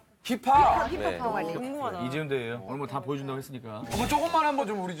힙합? 힙합. 네. 궁금하다. 이재훈 대예요. 오늘 뭐 다 보여준다고 했으니까. 뭐 조금만 한번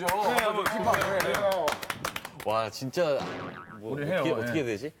좀 우리 저. 한번 힙합. 예. 와, 진짜 뭐 우리 해요, 어떻게, 예. 어떻게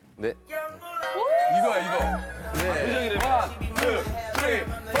되지? 네. 이거야 이거. 네. 표정이래. 1, 2, 3,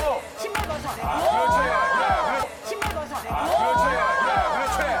 4. 신발 벗어. 그렇지. 야, 신발 벗어.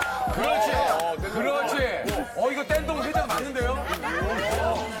 그렇지. 야, 그렇지. 그렇지. 이거 댄동 회장 맞는데요?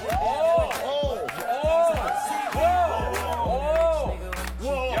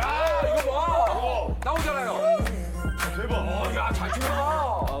 야, 이거 봐. 나오잖아요. 대박. 야, 잘 춘다.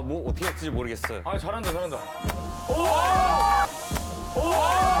 뭐 어떻게 할지 모르겠어요. 아, 잘한다. 야,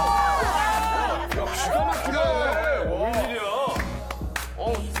 기가 막히네. 웬일이야?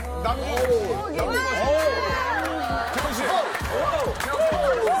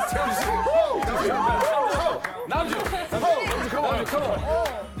 남주. 남주, 컴온.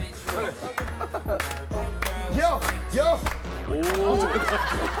 야.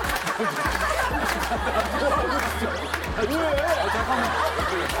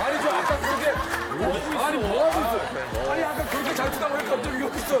 아니, 저 아까 그렇게. 아니, 뭐 하고 있어? 아니, 아까 그렇게 잘 치다가 왜 갑자기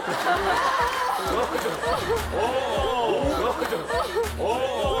이러고 있어?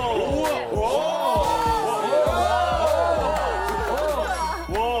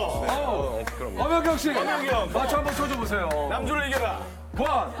 엄영경 씨, 마초 한번 쳐줘보세요. 남주를 이겨라.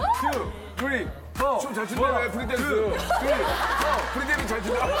 1, 2, 3, 4. 춤 잘 춘다며, 프리댄스. 프리댄스 잘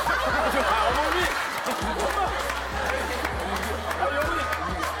춘다. 어머니.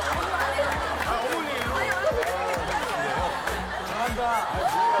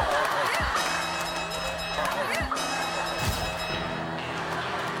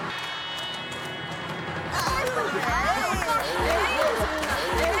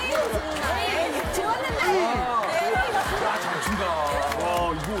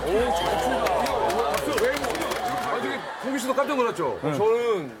 공기 씨도 깜짝 놀랐죠?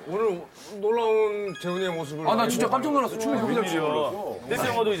 저는 오늘 놀라운 재훈이의 모습을. 나 진짜 깜짝 놀랐어. 춤이 그렇게 잘 추는 거. 댄스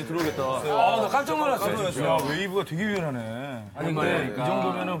영화도 이제 들어오겠다. 나 깜짝 놀랐어요. 야, 웨이브가 되게 유연하네. 아니, 근데 이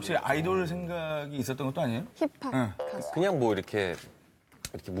정도면 혹시 아이돌 생각이 있었던 것도 아니에요? 힙합 가수. 그냥 뭐 이렇게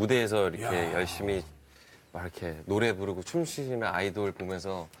무대에서 이렇게 열심히 막 이렇게 노래 부르고 춤추시는 아이돌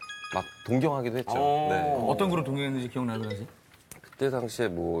보면서 막 동경하기도 했죠. 네. 어떤 그룹 동경했는지 기억나요, 그 당시? 그때 당시에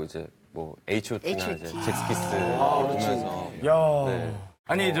뭐 이제 뭐 H.O.T나 이제 잭스키스 보면서 야. 네.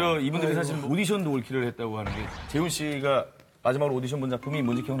 아니, 이분들이 사실 오디션도 올킬을 했다고 하는데, 재훈 씨가 마지막으로 오디션 본 작품이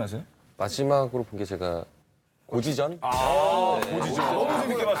뭔지 기억나세요? 마지막으로 본 게 제가 고지전? 너무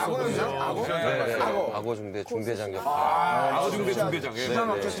재밌게 봤어. 악어 중대장 역할. 악어 중대장.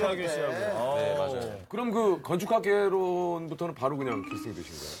 시장 업체 시작이 시작을. 네, 맞아요. 그럼 그 건축학개론부터는 바로 그냥 캐스팅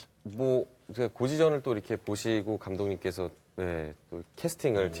되신 거예요? 뭐 제가 고지전을 또 이렇게 보시고 감독님께서 네, 또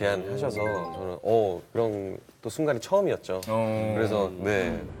캐스팅을 제안하셔서 저는 그런 또 순간이 처음이었죠. 그래서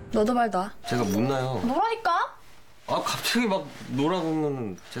네. 너도 말 놔. 제가 묻나요? 뭐라니까? 아 갑자기 막 노라고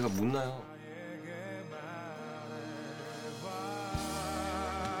하면 제가 묻나요?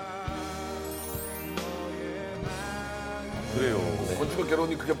 그래요. 건축학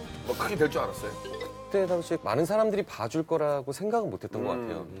개론이 그게 뭐 크게 될 줄 알았어요? 그때 당시에 많은 사람들이 봐줄 거라고 생각은 못했던 것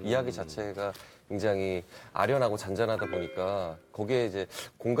같아요. 이야기 자체가 굉장히 아련하고 잔잔하다 보니까 거기에 이제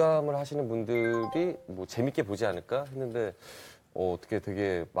공감을 하시는 분들이 뭐 재밌게 보지 않을까 했는데 어떻게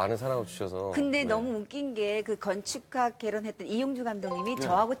되게 많은 사랑을 주셔서. 근데 네. 너무 웃긴 게 그 건축학 개론했던 이용주 감독님이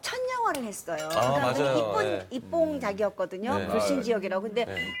저하고 첫 영화를 했어요. 그 감독이 맞아요. 이쁜 네. 입봉작이었거든요. 네. 불신지역이라고. 근데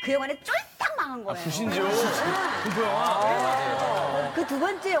네. 그 영화는 쫄딱 망한 거예요. 불신지요? 그 두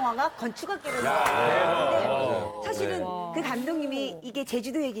번째 영화가 건축학 개론이었어요. 사실은 네. 그 감독님이 이게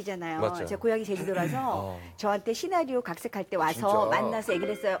제주도 얘기잖아요. 맞죠. 제 고향이 제주도라서 저한테 시나리오 각색할 때 와서 진짜? 만나서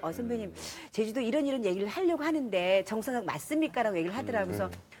얘기를 했어요. 선배님, 제주도 이런 얘기를 하려고 하는데 정서상 맞습니까? 라고 얘기를 하더라고요. 그래서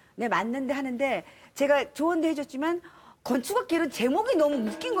네, 맞는데 하는데 제가 조언도 해줬지만 건축학 개론 제목이 너무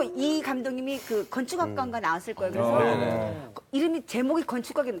웃긴 거예요. 이 감독님이 그 건축학과인가 나왔을 거예요. 그래서 이름이 제목이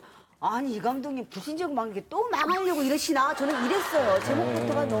건축학 개론. 아니, 이 감독님 불신지역 망한 게 또 망하려고 이러시나? 저는 이랬어요.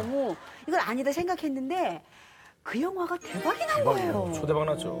 제목부터가 너무 이건 아니다 생각했는데 그 영화가 대박이 난 거예요. 초대박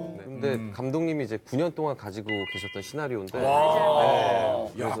났죠. 근데 감독님이 이제 9년 동안 가지고 계셨던 시나리오인데. 야,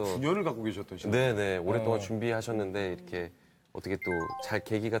 그래서 9년을 갖고 계셨던 시나리오. 네네 오랫동안 준비하셨는데 이렇게 어떻게 또 잘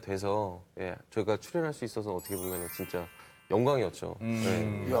계기가 돼서 저희가 출연할 수 있어서 어떻게 보면 진짜 영광이었죠.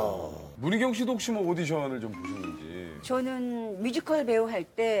 네. 문희경 씨도 혹시 뭐 오디션을 좀 보셨는지. 저는 뮤지컬 배우 할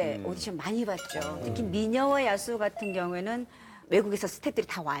때 오디션 많이 봤죠. 특히 미녀와 야수 같은 경우에는 외국에서 스태프들이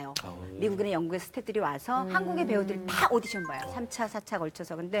다 와요. 미국이나 영국에서 스태프들이 와서 한국의 배우들이 다 오디션 봐요. 3차, 4차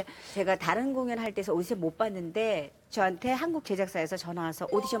걸쳐서. 근데 제가 다른 공연할 때서 오디션 못 봤는데 저한테 한국 제작사에서 전화 와서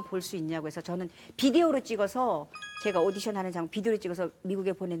오디션 볼 수 있냐고 해서 저는 비디오로 찍어서 제가 오디션 하는 장면 비디오로 찍어서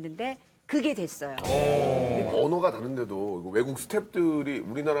미국에 보냈는데 그게 됐어요. 언어가 다른데도 외국 스태프들이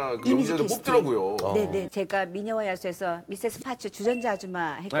우리나라 그 이미지 연기자들 캐스팅. 뽑더라고요. 네네. 제가 미녀와 야수에서 미세스 파츠 주전자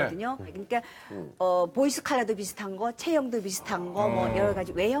아줌마 했거든요. 그러니까 보이스 컬러도 비슷한 거, 체형도 비슷한 거, 뭐 여러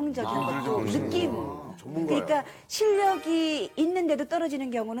가지 외형적인 것도 느낌. 그러니까 실력이 있는데도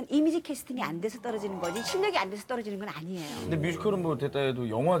떨어지는 경우는 이미지 캐스팅이 안 돼서 떨어지는 거지 실력이 안 돼서 떨어지는 건 아니에요. 근데 뮤지컬은 뭐 됐다 해도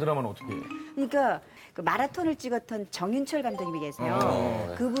영화 드라마는 어떻게 해요? 그러니까 그 마라톤을 찍었던 정윤철 감독님이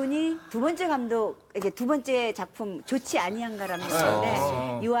계세요. 그분이 두 번째 작품 좋지 아니한가라는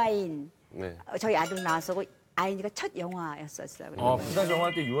영화인데 유아인 네. 저희 아들 나왔었고 아이니가 첫 영화였었어요. 그 당시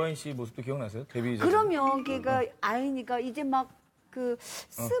영화할 때 유아인 씨 모습도 기억나세요? 데뷔 전. 그러면 걔가 아이니가 이제 막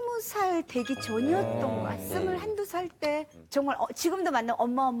 20살 되기 전이었던 것 같아요. 21~22살 때 정말 지금도 만나면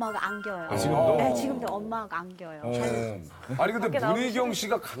엄마가 안겨요. 지금도? 네, 지금도 엄마가 안겨요. 아니 근데 문희경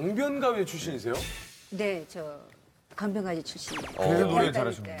씨가 강변가요제 출신이세요? 네, 저 강변가지 출신이에요. 그래서 노래를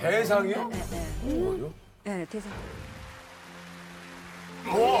잘하시는 거예요. 대상이요? 네, 대상.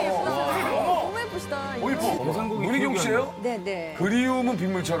 너무 예쁘시다. 문희경 씨예요? 네, 네. 그리움은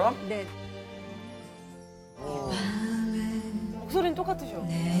빗물처럼? 네. 목소리는 똑같으셔.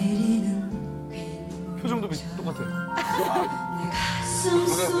 표정도 똑같아요.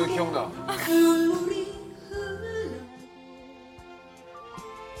 노래 기억나.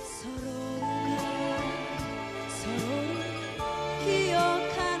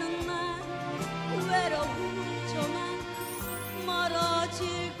 기억하는 날 외로운 저만 멀어질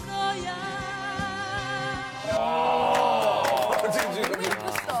거야.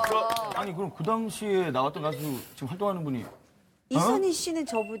 아니 그럼 그 당시에 나왔던 가수 지금 활동하는 분이 이선희 씨는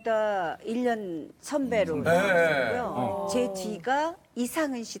저보다 1년 선배로 있고요. 제 뒤가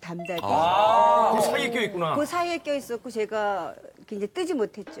이상은 씨 담당이. 그 사이에 껴있구나. 그 사이에 껴있었고 제가 이제 뜨지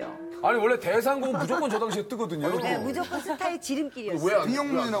못했죠. 아니 원래 대상곡은 무조건 저 당시에 뜨거든요. 네, 무조건 스타의 지름길이었어요. 왜안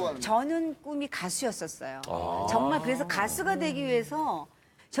비영문이라고 하는. 저는 꿈이 가수였었어요. 정말 그래서 가수가 되기 위해서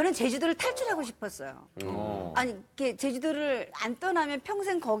저는 제주도를 탈출하고 싶었어요. 아니, 이렇게 제주도를 안 떠나면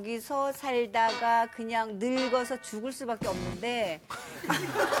평생 거기서 살다가 그냥 늙어서 죽을 수밖에 없는데. 아니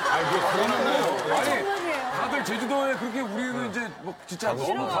다들 제주도에 그렇게 우리는 이제 뭐 진짜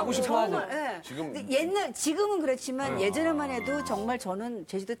너무 가고 싶어하고 네. 지금은 그렇지만 예전에만 해도 정말 저는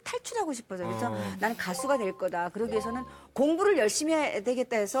제주도 탈출하고 싶어서 그래서 나는 가수가 될 거다. 그러기 위해서는 공부를 열심히 해야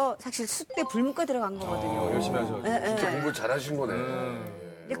되겠다 해서 사실 숫대 불문과 들어간 거거든요. 열심히 하셔. 진짜 공부 잘하신 거네.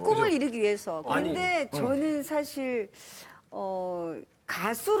 꿈을 이루기 위해서. 근데 저는 사실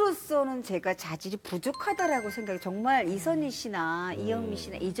가수로서는 제가 자질이 부족하다라고 생각해요. 정말 이선희 씨나 이영미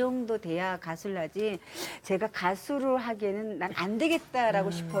씨나 이 정도 돼야 가수를 하지 제가 가수를 하기에는 난 안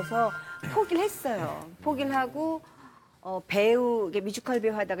되겠다라고 싶어서 포기를 했어요. 포기를 하고 배우, 뮤지컬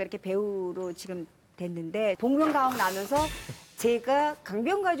배우 하다가 이렇게 배우로 지금 됐는데 복면가왕 나면서 제가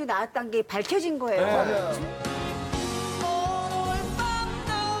강변가요제 나왔다는 게 밝혀진 거예요.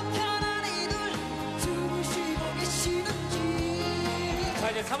 자,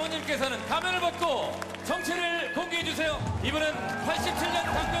 이제 사모님께서는 가면을 벗고 정체를 공개해주세요. 이분은 87년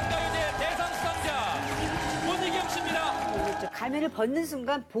강변가요제 대상 수상자 문희경 씨입니다. 가면을 벗는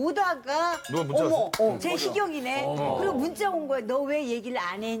순간 보다가 누가 문자 어머, 제 희경이네. 그리고 문자 온 거예요. 너 왜 얘기를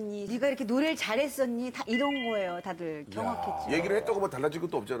안 했니? 네가 이렇게 노래를 잘했었니? 다 이런 거예요. 다들 경악했죠. 얘기를 했다고 뭐 달라질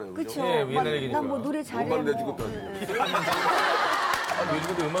것도 없잖아요. 그렇죠. 예, 옛날 얘기니까. 난뭐 노래 잘해. 못 뭐. 말려진 것도 아니고. 요즘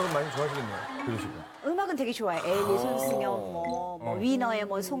근데 음악은 많이 좋아하시겠네요. 그러시고. 음악은 되게 좋아해. 엘리, 손승연, 뭐 위너의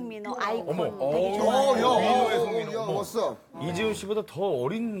뭐 송민호, 아이콘 어머. 되게 좋아해요. 위노의 송민호. 멋있어. 이재훈 씨보다 더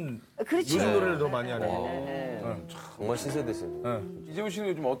어린 그렇죠. 요즘 노래를 더 많이 하네요. 정말 신세대세요. 이재훈 씨는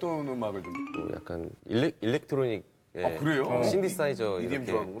요즘 어떤 음악을 좀? 또 약간 일렉트로닉. 예. 그래요? 신디사이저 EDM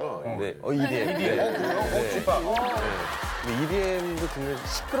이렇게. 좋아하는구나. 네, EDM. 그래요? 근데 EDM도 듣는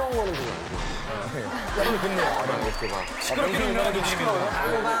시끄러운 거는 별로 안 좋아해요. 이렇게 막 시끄럽게 유명한 좀 시끄러워요.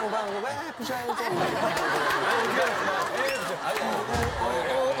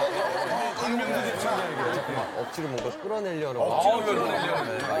 억지로 뭔가 끌어내려고.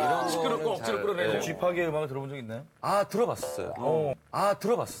 이런 시끄럽고 억지로 끌어내는 쥐파기의 음악을 들어본 적 있나요? 아, 들어봤었어요.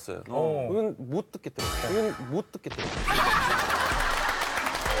 들어봤었어요. 이건 못 듣겠더라고요.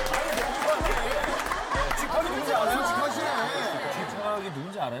 쥐파기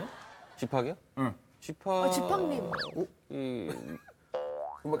누군지 알아요? 쥐팍이요? 응. 쥐팍. 쥐팍님.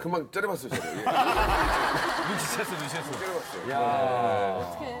 금방 째려봤어요, 제가. 눈치챘어.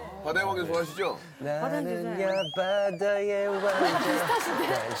 바다의 왕자 좋아하시죠? 나는야 바다의 왕자.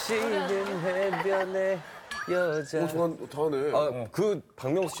 당신은 해변의 여자. 잘하네. 그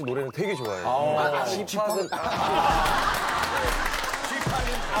박명수 씨 노래는 되게 좋아해요. 쥐팍은.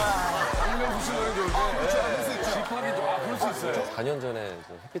 박명수 씨 노래 좋을 때 쥐팍이 좀 그럴 수 있어요. 4년 전에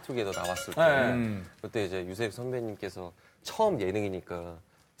이제 해피투게더 나왔을 때 그때 이제 유세윤 선배님께서 처음 예능이니까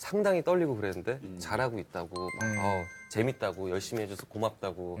상당히 떨리고 그랬는데 잘하고 있다고 막, 재밌다고 열심히 해줘서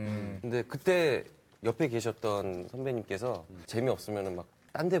고맙다고 근데 그때 옆에 계셨던 선배님께서 재미없으면 막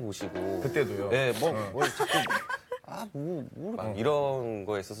딴 데 보시고 그때도요? 네, 뭐 자꾸 막 이런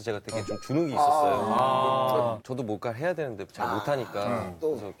거에 있어서 제가 되게 좀 주눅이 있었어요. 저도 뭔가 해야 되는데 잘 못하니까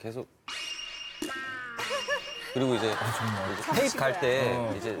그래서 계속 그리고 이제 테이프 갈 때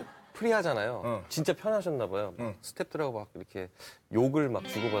이제 프리하잖아요. 진짜 편하셨나 봐요. 스태프들하고 막 이렇게 욕을 막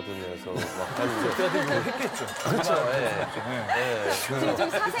주고받으면서 막 하는 그때한테 욕을 했겠죠. 그렇죠. 지금 좀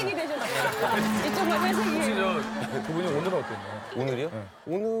사색이 되셨어요. 이쪽만 회색이. 혹시 그분이 오늘은 어땠나요? 오늘이요?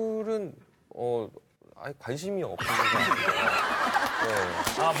 오늘은 아예 관심이 없는 것 같아요.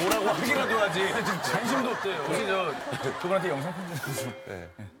 아, 뭐라고 하기라도 하지. 지금 관심도 없대요. 혹시 그분한테 영상 편지 주세요. 네.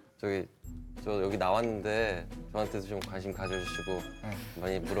 저 여기 나왔는데 저한테도 좀 관심 가져주시고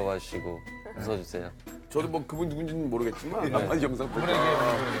많이 물어봐 주시고 웃어주세요. 저도 뭐 그분 누군지는 모르겠지만 많이 영상 보고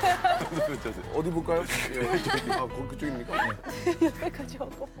어디 볼까요? 그쪽입니까? 여기까지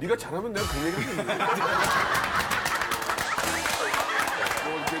오고. 네가 잘하면 내가 그 얘기 하겠네.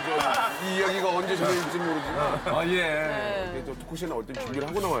 이 이야기가 언제 전해질지 모르지만 이게 저 토크쇼에 나올 땐 준비를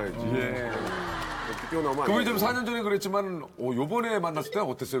하고 나와야지. 뛰어나오면 그분이 좀 4년 전에 그랬지만 요번에 만났을 때는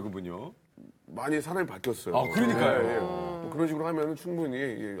어땠어요, 그분요? 많이 사람이 바뀌었어요. 아, 그러니까요. 뭐 그런 식으로 하면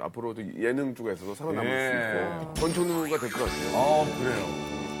충분히 앞으로도 예능 쪽에서도 살아남을 수 있고 전천후가 될 것 같아요. 아, 그래요.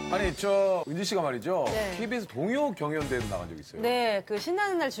 아니, 은지 씨가 말이죠. KBS 동요 경연대회도 나간 적 있어요. 네, 그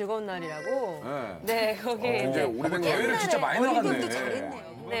신나는 날 즐거운 날이라고. 네, 거기에 굉장히 오래된 거예요. 대회를 진짜 많이 나갔네.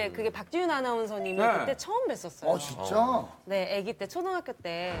 잘했네요. 네, 그게 박지윤 아나운서님이 그때 처음 뵀었어요. 진짜? 네, 아기 때, 초등학교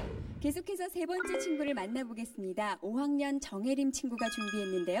때. 계속해서 세 번째 친구를 만나보겠습니다. 5학년 정혜림 친구가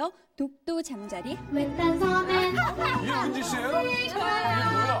준비했는데요. 독도 잠자리 외딴 섬에 이게 은지 씨예요? 이게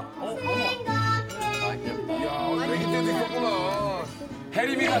뭐야? 야, 애기 때도 있었구나.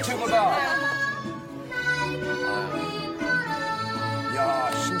 해림이가 최고다.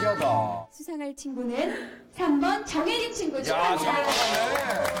 야, 신기하다. 수상할 친구는 3번 정혜림 친구 야, 축하합니다.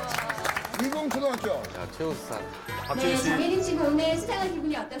 잘하네. 일본초등학교. 야, 최우수상. 네, 정혜림 친구 오늘 수상한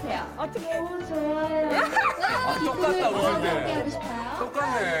기분이 어떠세요? 너무 좋아요. 똑같다, 웃을 때. 어떻게 하고 싶어요?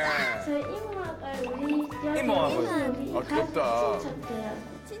 똑같네. 저 이모가 우리 이모하고. 아, 귀엽다.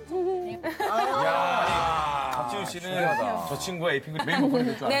 야, 박지훈 씨는 저 친구와 에이핑을 매일 먹고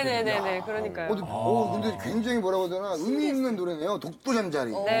있는 줄 알았어요. 네네네네, 그러니까요. 근데 굉장히 뭐라고 해야 되나 의미 있는 노래네요. 독도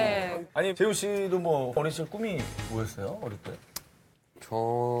잠자리. 네. 아니, 재훈 씨도 뭐 어린 시절 꿈이 뭐였어요? 어릴 때?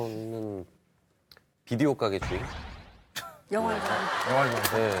 저는 비디오 가게 주인. 영화죠.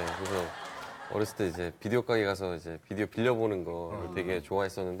 네, 그래서 어렸을 때 이제 비디오 가게 가서 이제 비디오 빌려보는 거 되게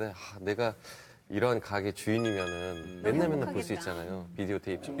좋아했었는데 내가 이런 가게 주인이면은 맨날 볼 수 있잖아요. 비디오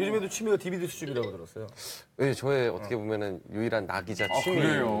테이프. 요즘에도 취미가 DVD 수준이라고 들었어요. 네, 저의 어떻게 보면은 유일한 낙이자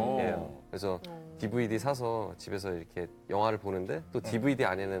취미예요. 그래요? 그래서 DVD 사서 집에서 이렇게 영화를 보는데 또 DVD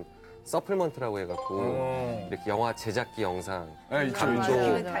안에는 서플먼트라고 해갖고 이렇게 영화 제작기 영상,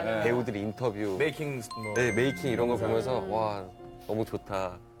 감독, 배우들이 인터뷰, 메이킹 뭐. 네, 메이킹 이런 거 보면서 와 너무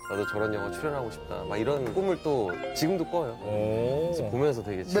좋다. 나도 저런 영화 출연하고 싶다. 막 이런 꿈을 또 지금도 꿔요. 그래서 보면서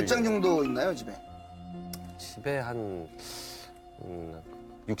되게 몇 장 정도 있나요, 집에? 집에 한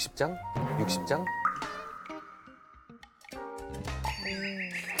 60장? 60장?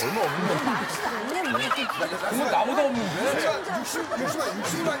 얼마 없는데. 그건 나보다 없는데?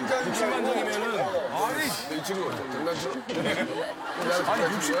 60만 장. 60만 장이면은. 아니, 이 친구 장난쳐? 아니,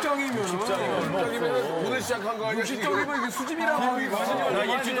 60장이면 오늘 시작한 거 아니야? 60장이면 이게 수집이라고 하기가. 나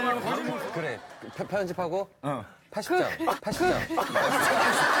일주일 동안 거짓말. 그래. 편집하고 80장. 80장.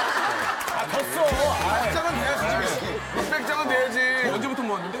 컸어. 100장은 돼야지. 600장은 돼야지. 언제부터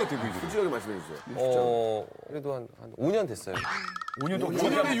모았는데, 데뷔? 솔직하게 말씀해 주세요. 그래도 한 5년 됐어요. 5년 동안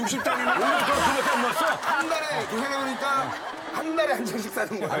 5년에 60장이면 5년 동안 그렇게 안 모았어? 한 달에 고생해보니까 한 달에 한 장씩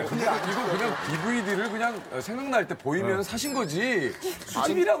사는 거야. 이거 그냥 DVD를 그냥 생각날 때 보이면 사신 거지.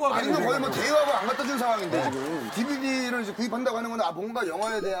 수집이라고 하기는. 아니면 거의 뭐 대여하고 안 갖다 준 상황인데 지금. DVD를 이제 구입한다고 하는 건 뭔가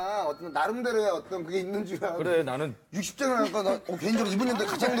영화에 대한 어떤 나름대로의 어떤 그게 있는 줄 알고. 그래, 나는 60장을 하니까 나 개인적으로 이번 연도에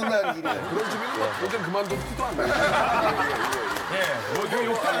가장 놀라는 일이에요. 그런 집에는 도전 그만둬도 티도 안 나요. 뭐 이거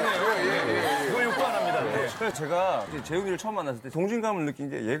욕도 안 해요. 이거 욕도 안 합니다. 그래서 제가 이제 재훈이를 처음 만났을 때 동질감을 느낀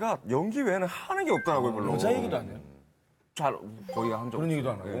게 얘가 연기 외에는 하는 게 없더라고요, 별로. 여자 얘기도 안 해요. 잘 거의 한 적. 그런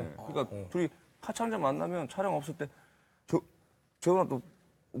얘기도 안 하고. 그러니까 둘이 같이 앉아 만나면 촬영 없을 때 재훈아 너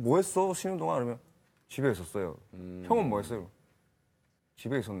뭐 했어? 쉬는 동안 그러면 집에 있었어요. 형은 뭐 했어요?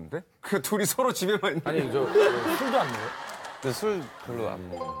 집에 있었는데? 그 둘이 서로 집에만 있는. 아니, 술도 안 먹어요? 근데 술 별로 안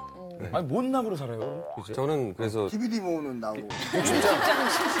먹어요. 아니, 뭔 낙으로 살아요? 이제? 저는 그래서 DVD 모으는 나오고.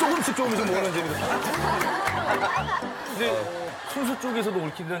 조금씩 모으는 재미도. 근데 순수 쪽에서도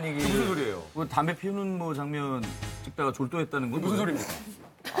얽히는 얘기. 무슨 소리예요? 뭐 담배 피우는 뭐 장면 찍다가 졸도했다는 건 무슨 소리입니까?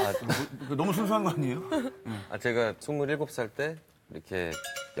 너무 순수한 거 아니에요? 제가 27살 때 이렇게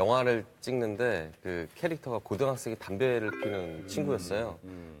영화를 찍는데 그 캐릭터가 고등학생이 담배를 피우는 친구였어요.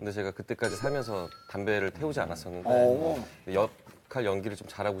 근데 제가 그때까지 살면서 담배를 태우지 않았었는데 역할 연기를 좀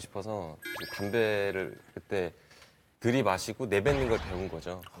잘하고 싶어서 담배를 그때 들이마시고 내뱉는 걸 배운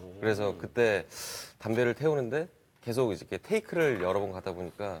거죠. 그래서 그때 담배를 태우는데 계속 이렇게 테이크를 여러 번 가다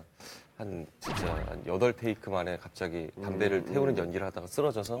보니까 한 8테이크 만에 갑자기 담배를 태우는 연기를 하다가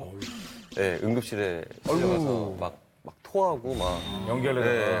쓰러져서 네, 응급실에 실려가서 막 토하고 막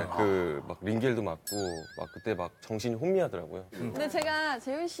연기하려다가 막 링겔도 맞고 막 그때 막 정신이 혼미하더라고요. 근데 제가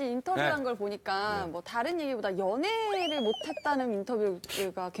재훈 씨 인터뷰한 걸 보니까 뭐 다른 얘기보다 연애를 못했다는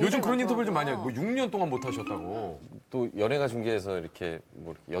인터뷰가 굉장히 요즘 그런 인터뷰를 좀 많더라고요. 많이 해요. 뭐 6년 동안 못 하셨다고. 또 연예가 중계에서 이렇게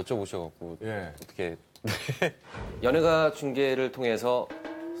뭐 이렇게 여쭤보셔갖고 예. 어떻게 연예가 중계를 통해서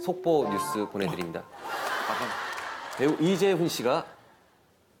속보 뉴스 보내드립니다. 배우 이재훈 씨가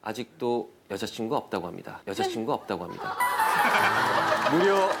아직도 여자친구가 없다고 합니다. 여자친구가 없다고 합니다.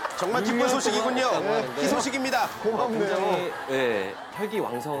 무려 정말 기쁜 소식이군요. 이 소식입니다. 굉장히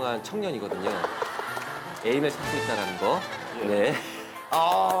혈기왕성한 청년이거든요. 애인을 찾고 있다라는 거. 네.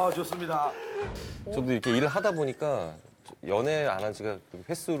 아, 좋습니다. 저도 이렇게 일을 하다 보니까 연애 안 한 지가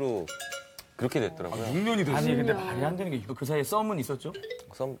횟수로 그렇게 됐더라고요. 6년이 됐어요. 아니, 근데 말이 안 되는 게 그 사이에 썸은 있었죠?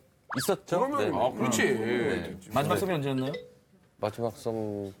 썸 있었죠? 그러면 그렇지. 네. 마지막 썸이 언제였나요? 마지막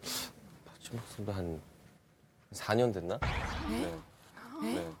썸도 한 4년 됐나? 네.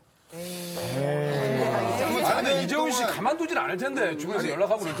 근데 이재훈 씨 가만두질 않을 텐데 주변에서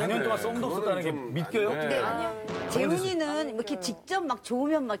연락하고 그럴 텐데. 4년 동안 썸도 없었다는 게 믿겨요? 근데 아니요. 재훈이는 이렇게 직접 막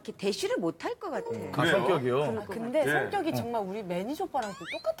좋으면 막 이렇게 대쉬를 못 할 것 같아요. 아, 성격이요? 근데 성격이 정말 우리 매니저 오빠랑 또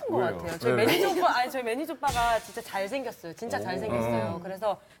똑같은 것 왜요? 같아요. 저희 매니저 오빠가 진짜 잘생겼어요. 진짜 잘생겼어요.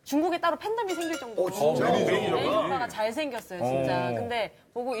 그래서 중국에 따로 팬덤이 생길 정도로 매니저 오빠가 잘생겼어요, 진짜. 근데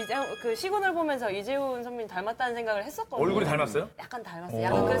보고 이제 그 시그널 보면서 이재훈 선배님 닮았다는 생각을 했었거든요. 얼굴이 닮았어요? 약간 닮았어요.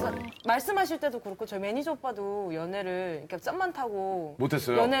 약간 그래서 말씀하실 때도 그렇고 저희 매니저 오빠도 연애를 이렇게 썸만 타고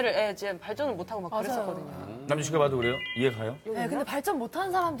못했어요? 연애를 이제 발전을 못 하고 막 그랬었거든요. 남준 씨가 봐도 그래요? 이해가요? 네, 근데 발전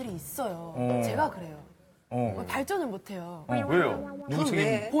못하는 사람들이 있어요. 제가 그래요. 발전을 못해요. 왜요? 누구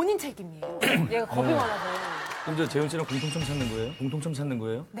책임? 본인 책임이에요. 얘가 겁이 많아서. 그럼 저 재훈 씨랑 공통점 찾는 거예요? 공통점 찾는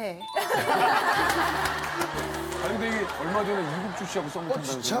거예요? 네. 아니 근데 이게 얼마 전에 이국주 씨하고 썸을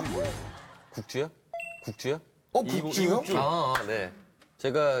탄다는 진짜? 국주요? 국주요? 국주요? 네.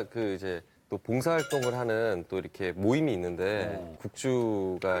 제가 그 이제 또 봉사활동을 하는 또 이렇게 모임이 있는데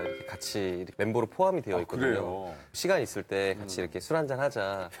국주가 이렇게 같이 이렇게 멤버로 포함이 되어 있거든요. 그래요? 시간 있을 때 같이 이렇게 술 한잔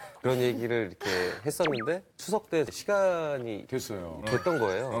하자 그런 얘기를 이렇게 했었는데 추석 때 시간이 됐어요. 됐던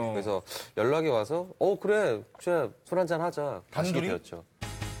거예요. 그래서 연락이 와서 그래 국주야 술 한잔 하자 가시게 단둘이? 되었죠.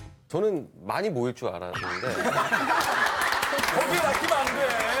 저는 많이 모일 줄 알았는데 거기에 맡기면 안 돼.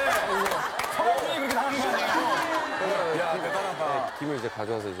 성공이 그렇게 하는 거 아니에요? 야 대단하다. 김을 이제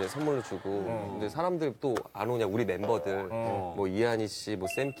가져와서 이제 선물로 주고 근데 사람들 또 안 오냐 우리 멤버들 뭐 이한희 씨, 뭐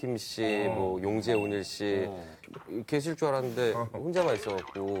샘킴 씨, 뭐 용재온일 씨 계실 줄 알았는데 혼자만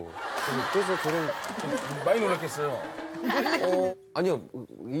있어갖고 그래서 저는 많이 놀랐겠어요. 아니요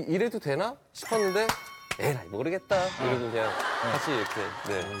이래도 되나 싶었는데 에라이 모르겠다 이러고 그냥 다시 이렇게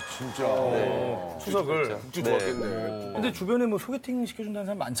진짜. 추석을. 국주 좋았겠네. 근데 주변에 뭐 소개팅 시켜준다는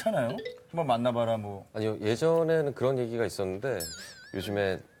사람 많잖아요? 한번 만나봐라 뭐. 아니요 예전에는 그런 얘기가 있었는데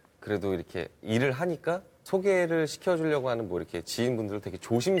요즘에 그래도 이렇게 일을 하니까 소개를 시켜주려고 하는 뭐 이렇게 지인분들을 되게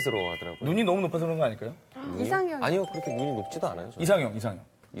조심스러워 하더라고요. 눈이 너무 높아서 그런 거 아닐까요? 이상형. 아니요 그렇게 눈이 높지도 않아요. 저는. 이상형.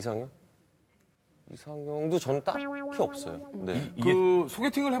 이상형도 저는 딱히 없어요. 네. 그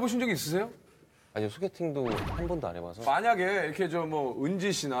소개팅을 해보신 적 있으세요? 아니요 소개팅도 한 번도 안 해봐서. 만약에 이렇게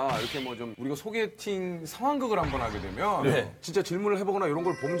은지 씨나 이렇게 뭐 좀 우리가 소개팅 상황극을 한번 하게 되면 네. 진짜 질문을 해보거나 이런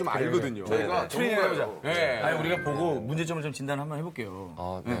걸 보면 좀 알거든요. 저희가 트레이닝 해보자. 네. 아니 우리가 보고 문제점을 좀 진단 한번 해볼게요.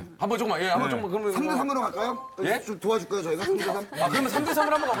 아, 네. 한번 조금만, 한번 조금만 그러면 3대3으로 갈까요? 예? 좀 도와줄까요, 저희가? 3대3? 그러면 3대3으로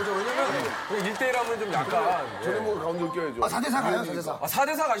한번 가보죠. 왜냐면 1대1 하면 좀 약간 저희 뭐 가운데 껴야죠. 4대4 가요, 4대4.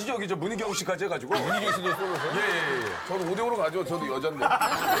 4대4 가시죠. 여기 문희경 씨까지 해가지고. 문희경 씨도 쏠로세요? 예. 저는 5대5로 가죠. 저도 여잔데.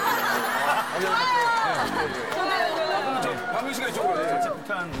 강민 씨가 이쪽으로.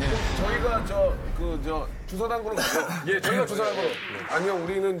 저희가 주사단고로 가죠. 예, 저희가 주사하고. 아니요,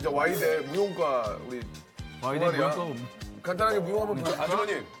 우리는 Y대 무용과 우리 와이드 동아리야. 무용과 간단하게 무용 한번 볼까요?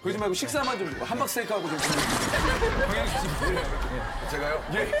 아주머님, 그러지 말고 식사만 좀 함박 스테이크하고 좀. 제가요?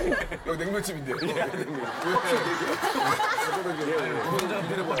 예. 여기 냉면집인데요.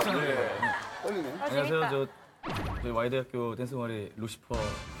 떨리네. 안녕하세요. 저희 와이드학교 댄스 동아리 루시퍼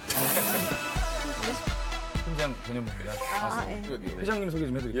팀장 변현무입니다. 회장님 소개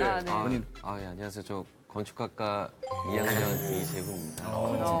좀 해드릴게요. 본인. 예, 안녕하세요. 저 건축학과 2학년 이재훈입니다.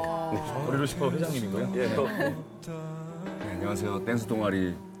 우리 루시퍼 회장님이고요. 예. 네, 안녕하세요. 댄스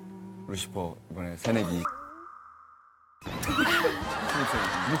동아리 루시퍼 이번에 새내기.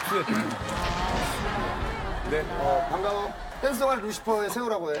 목소리가 네. 반가워. 댄서와 루시퍼의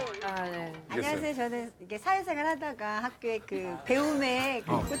세우라고 해. 아, 네. 안녕하세요. 저는 이게 사회생활 하다가 학교에 그 배움에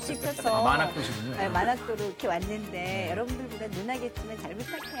그 꽃이 펴서 만학도시군요. 네, 만학도로 이렇게 왔는데 여러분들보다 누나겠지만 잘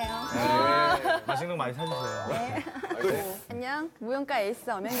부탁해요. 네. 맛있는 거 많이 사주세요. 네. 안녕, 무용가 에이스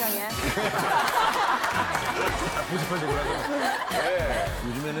엄연경이야.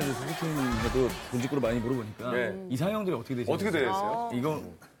 요즘에는 소개팅 해도 본직구로 많이 물어보니까 네. 이상형들이 어떻게 되시나요? 어떻게 되셨어요? 이거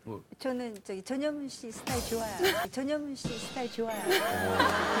뭐 저는 저기 전현무 씨 스타일 좋아요. 전현무 씨 스타일 좋아요. 근데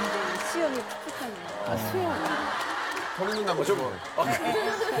수염이 풋풋하네요. 아, 수염. 선우는 남죠 뭐.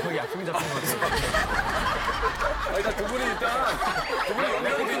 거의 약속이 잡힌 것 같아요. 일단 두 분이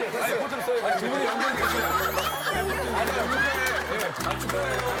연결이 되죠. 아니, 포즈를 써요. 두 분이 연결이 되죠.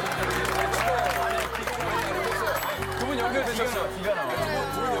 두 분 연결되셨어요. 기가 나와.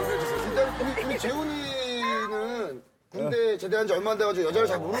 일단 우리 재훈이는 군대 제대한 지 얼마 안 돼가지고 여자를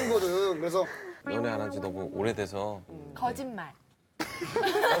잘 모르거든. 그래서 연애 안 한 지 너무 오래돼서 거짓말.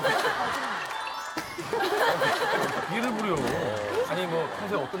 얘를 부려. 아니 뭐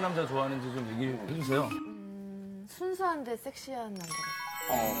평소에 어떤 남자 좋아하는지 좀 얘기해 주세요. 순수한데 섹시한 남자.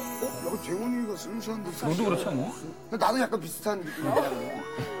 약간 재훈이가 순수한데. 너도 그렇지 않니? 나도 약간 비슷한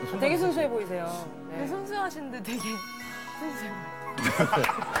느낌이야. 되게 순수해 보이세요. 네. 순수하신데 되게 순수해.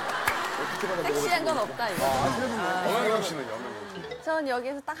 섹시한 건 없다, 이거. 엄연경 씨는요? 전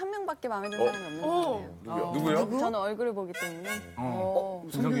여기에서 딱 한 명밖에 마음에 드는 사람이 없는 것 같아요. 누구요? 저는 얼굴을 보기 때문에.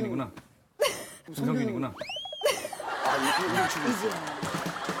 김성균이구나. 김성균이구나.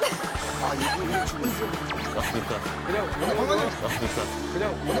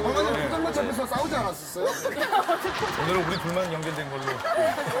 방금 포장마차 앞에서 싸우지 않았었어요? 오늘은 우리 둘만 연결된 걸로.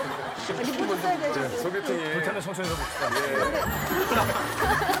 소개팅이. 불타는 청춘에서 봅시다.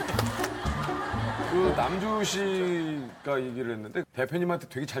 그 남주 씨가 얘기를 했는데 대표님한테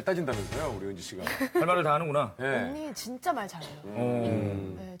되게 잘 따진다면서요, 우리 은지 씨가. 할 말을 다 하는구나. 네. 언니 진짜 말 잘해요.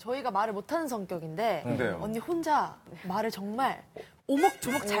 네, 저희가 말을 못하는 성격인데 근데요? 언니 혼자 말을 정말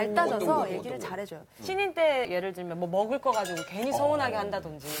오목조목 잘 따져서 얘기를 잘해줘요. 신인 때 예를 들면 뭐 먹을 거 가지고 괜히 서운하게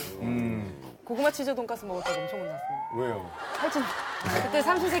한다든지. 고구마 치즈 돈가스 먹을 때 엄청 혼났습니다. 왜요? 살찐. 그때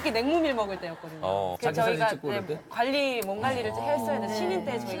삼시세끼 냉모밀 먹을 때였거든요. 그래서 자기 사진 저희가 찍고 그럴 때? 몸 관리를 했어야 돼. 신인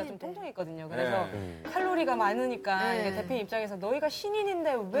때 저희가 좀 통통했거든요. 그래서 칼로리가 많으니까 이게 대표님 입장에서 너희가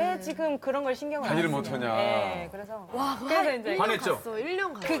신인인데 왜 지금 그런 걸 신경을 안 관리를 쓰냐. 못하냐. 네, 그래서 와, 그래서 이제 화냈죠?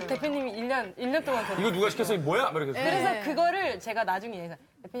 1년 갔어요. 그 대표님이 1년 동안 이거 누가 시켰어? 뭐야? 막 이렇게. 그래서 그거를 제가 나중에 얘기해서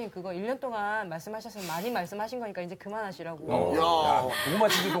대표님 그거 1년 동안 말씀하셨으면 많이 말씀하신 거니까 이제 그만하시라고. 고구마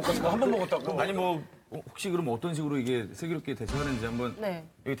치즈 돈가스가 한 번 먹었다고? 아니 뭐 혹시 그럼 어떤 식으로 이게 슬기롭게 대처하는지 한번 네.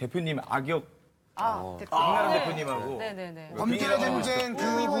 여기 대표님 악역 박나라 대표님하고 네네네. 범죄의 쟁쟁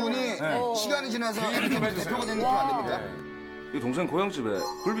그분이 시간이 지나서 대표가 된 느낌 안 됩니까? 이 동생 고향집에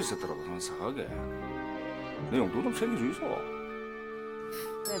굴비 세트라고 하나 사가게. 내 용돈 좀 챙겨주이소.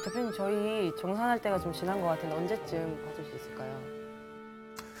 네, 대표님 저희 정산할 때가 좀 지난 것 같은데 언제쯤 받을 수 있을까요?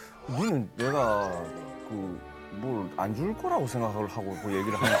 니는 내가 뭘 안 줄 거라고 생각을 하고 그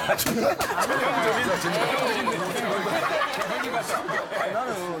얘기를 하는 거야.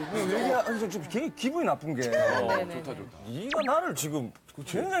 나는 얘기하면서 좀 굉장히 기분이 나쁜 게 좋다. 네가 나를 지금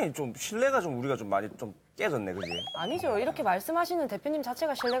굉장히 좀 신뢰가 좀 우리가 좀 많이 좀 깨졌네, 그지? 아니죠. 이렇게 말씀하시는 대표님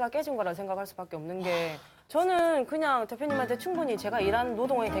자체가 신뢰가 깨진 거라 생각할 수밖에 없는 게 저는 그냥 대표님한테 충분히 제가 일하는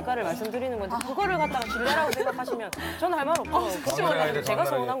노동의 대가를 말씀드리는 건데 그거를 갖다가 신뢰라고 생각하시면 저는 할 말 없죠. 그렇죠. 제가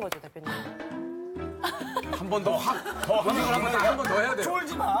서운한 거죠, 대표님. 한 번 더 확, 한 번 더 해야 돼요.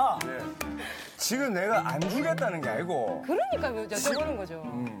 쫄지 마. 지금 내가 안 주겠다는 게 아니고. 그러니까 여쭤보는 거죠.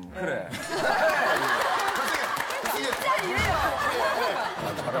 그래.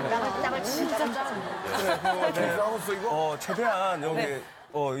 땀을 진짜 그래. 최대한 여기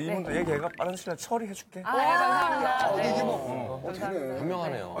이분들 얘기해가 빠른 시간에 처리해줄게. 감사합니다. 이게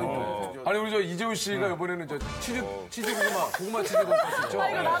현명하네요. 아니 우리 저 이재훈 씨가 이번에는 저 치즈 고구마 치즈 돈가스 있죠?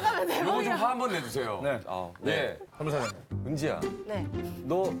 이거 좀 화 한번 내주세요. 네. 네. 변호사님. 은지야, 네.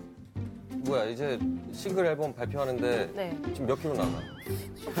 너 뭐야 이제 싱글 앨범 발표하는데 네. 지금 몇 킬로 나가?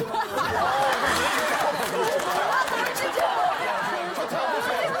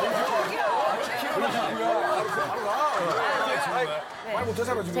 말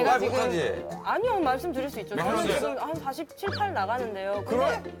못하잖아 지금. 제가 못하지? 아니요 말씀드릴 수 있죠. 저는 지금 한 47, 8 나가는데요.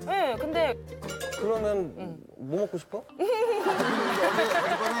 근데, 네, 근데 그러면 뭐 먹고 싶어?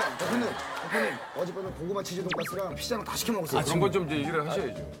 대표님 어젯밤에 고구마 치즈 돈가스랑 피자랑 다 시켜 먹었어요. 그런 건 좀 이제 얘기를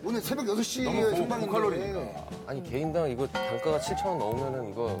하셔야죠. 오늘 새벽 6시에 너무 생방인데 고칼로리니까. 아니 개인당 이거 단가가 7,000원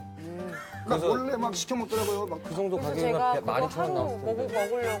넘으면은 이거 그러니까 원래 막 시켜 먹더라고요. 막 그 정도 그래서 가격이면 제가 그거 12,000원 하루 나왔을 텐데.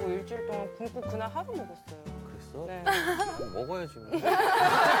 먹으려고 일주일 동안 굶고 그날 하루 먹었어요. 먹었어? 네. 먹어야지.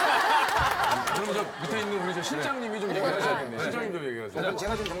 그러면 저 밑에 있는 우리 저 실장님이 좀 얘기하셔야겠네요. 실장님 좀 얘기하세요. 그럼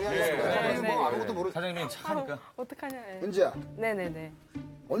제가 좀 정리하겠습니다. 그래서 뭐 아무것도 모르. 사장님이 착하니까. 어떡하냐. 은지야, 네네네.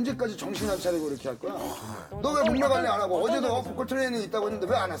 언제까지 정신 안 차리고 이렇게 할 거야? 너 왜 몸매 관리 안 하고 어제도 보컬 트레이닝 있다고 했는데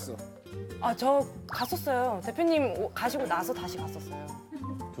왜 안 왔어? 아, 저 갔었어요. 대표님 가시고 나서 다시 갔었어요.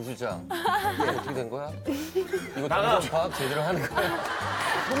 조 실장, 이게 어떻게 된 거야? 이거 당장 파악 제대로 하는 거야?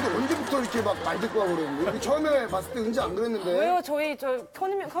 너 근데 언제부터 이렇게 막 말 듣고 하고 그러는데? 처음에 봤을 때 은지 안 그랬는데. 왜요? 저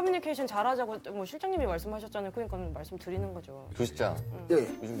커뮤니케이션 잘하자고 뭐 실장님이 말씀하셨잖아요. 그러니까 말씀드리는 거죠. 조 실장, 예.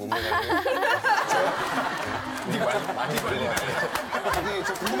 요즘 몸매 관리 아니,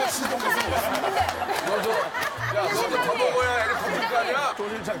 저 궁금한 시동 가서 너저 더 먹어야 애를 더 줄 거 아니야? 조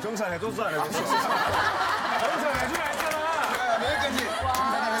실장 정산해줬어 안 해줬어? 정산해주라 했잖아. 여기까지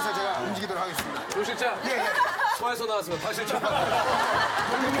정산을 해서 제가 움직이도록 하겠습니다. 조 실장. 예. 소에서 나왔으면 다 실장.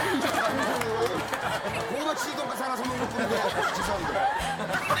 고구마 치즈돈 가서 하나 선물 못 뿌리고 죄송합니다.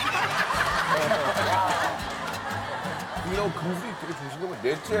 그냥 금술이 되게 좋으신 거면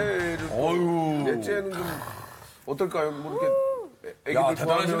넷째는 좀 어떨까요? 뭐 이렇게 애기들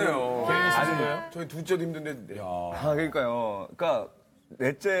대단하시네요. 개인이 쓰신 거예요? 저희 둘째도 힘든데. 아, 그러니까요. 그러니까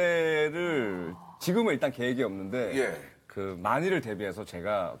넷째를 지금은 일단 계획이 없는데 예. 그 만일을 대비해서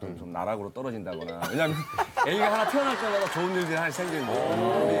제가 좀 나락으로 떨어진다거나 왜냐면 애기가 하나 태어날 때마다 좋은 일들이 하나 생기는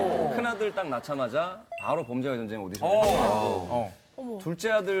거예요. 큰아들 딱 낳자마자 바로 범죄와 전쟁 오디션을 했고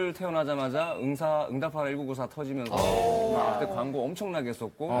둘째 아들 태어나자마자 응답하라 1994 터지면서 그때 광고 엄청나게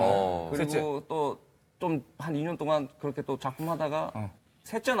했었고 그리고 또 좀 한 2년 동안 그렇게 또 작품 하다가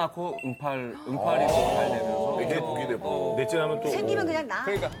셋째 낳고 응팔이 또 잘 되면서 이게 복이 되고. 넷째 하면 또. 생기면 그냥 나.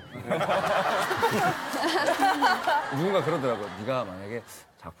 그러니까 누군가 그러더라고요. 네가 만약에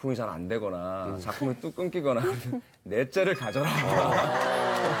작품이 잘 안 되거나 작품이 뚝 끊기거나 그러면 넷째를 가져라.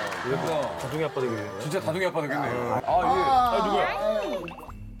 그래서 다둥이 아빠 되겠네. 진짜 다둥이 아빠 되겠네요. 누구야?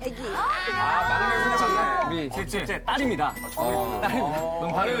 애기. 우리 셋째 딸입니다.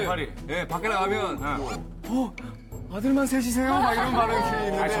 넌 발이. 예, 밖에 나가면 아들만 셋이세요? 막 이런 발언이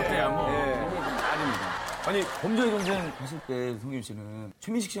있는데. 저때야 뭐. 딸입니다. 아니 범죄의 전쟁 봤을 때 성균 씨는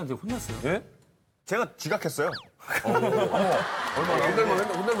최민식 씨한테 혼났어요? 예? 제가 지각했어요.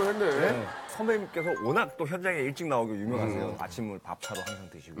 혼날만 했네. 선배님께서 워낙 또 현장에 일찍 나오기 유명하세요. 아침을 밥차로 항상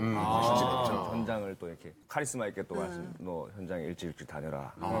드시고 현장을 또 이렇게 카리스마 있게 또 너 현장에 일찍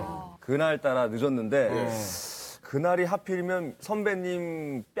다녀라. 그날따라 늦었는데 그날이 하필이면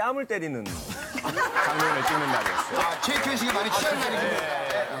선배님 뺨을 때리는 장면을 찍는 날이었어요. 아, 최익현 씨가 많이 취한 날이군요.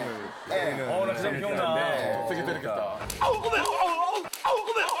 나 그 장면 기억나. 되게 때렸겠다.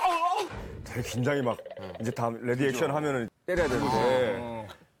 되게 긴장이 막 이제 다음 레디 액션 하면은 때려야 되는데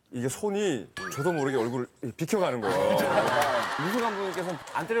이게 손이 저도 모르게 얼굴을 비켜가는 거예요. 유수 감독님께서는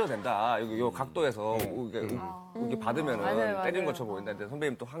안 때려도 된다. 요 각도에서 이렇게 받으면은 맞아요. 때리는 것처럼 보인다는데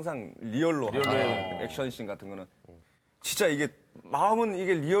선배님 또 항상 리얼로 하는 액션씬 같은 거는 진짜 이게 마음은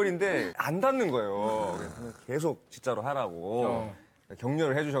이게 리얼인데 안 닿는 거예요. 그래서 계속 진짜로 하라고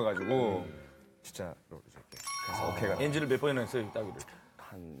격려를 해주셔가지고 진짜 이렇게 그래서 오케이가 엔지를 몇 번이나 했어요, 따기를?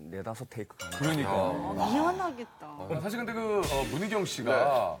 한 4-5 테이크 가는 그러니까. 미안하겠다. 사실 근데 문희경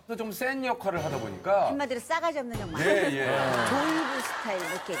씨가 좀 센 역할을 하다 보니까 한마디로 싸가지 없는 형만. 예. 조이부 스타일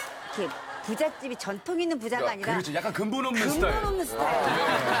이렇게 부잣집이 전통 있는 부자가 아니라 그렇지. 약간 근본 없는 스타일. 근본 없는 스타일.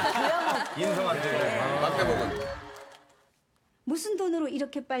 인성 안 돼. 맞대 먹은. 무슨 돈으로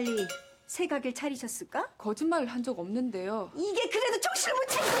이렇게 빨리 새 가게를 차리셨을까? 거짓말을 한 적 없는데요. 이게 그래도 정신을 못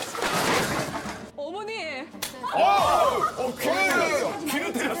차리고 있어. 어머니!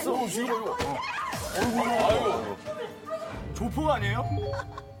 귀를 때렸어. 지금 아이고. 조포가 아니에요?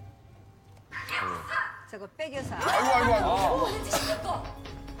 저거 빼겨서. 아이고.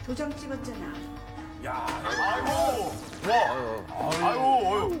 도장 찍었잖아. 아이고. 와.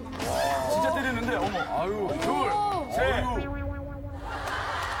 아이고. 진짜 때리는데. 어머. 아유, 둘, 셋.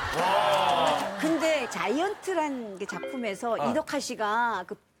 근데 자이언트란 게 작품에서 이덕화 씨가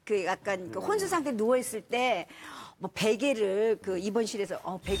그 약간 그 혼수 상태에 누워 있을 때 뭐 베개를 그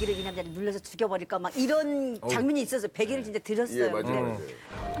입원실에서 베개를 이 남자를 눌러서 죽여버릴까 막 이런 장면이 있어서 베개를 진짜 들었어요. 예, 맞아요.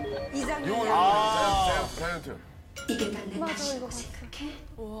 이 장면이 자이언트. 이게 다 내가 하시고 생각해?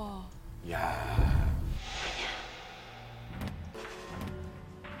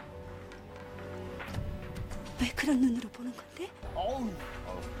 왜 그런 눈으로 보는 건데?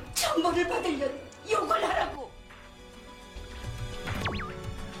 천벌을 받으려면 욕을 하라고.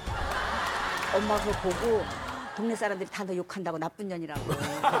 엄마 그거 보고 동네 사람들이 다 너 욕한다고 나쁜 년이라고. 어떻게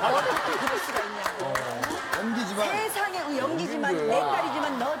그럴 수가 있냐고. 연기지만. 세상에 연기지만 내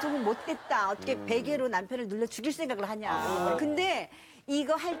딸이지만 너 정말 못됐다. 어떻게 베개로 남편을 눌러 죽일 생각을 하냐. 근데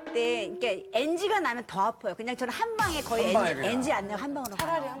이거 할 때 이게 NG가 나면 더 아파요. 그냥 저는 한 방에 거의 NG 안 내고 한 방으로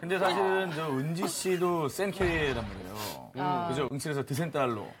차라리. 근데 사실은 저 은지 씨도 센 캐리란 말이에요. 그죠? 응칠에서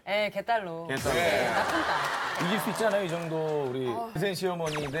드센딸로. 예, 개딸로. 개딸로. 나쁜 딸. 이길 수 있잖아요. 이 정도 우리 드센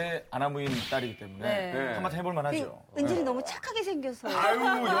시어머니 대 아나무인 딸이기 때문에 네. 한번 해볼 만하죠. 은진이 너무 착하게 생겨서. 아유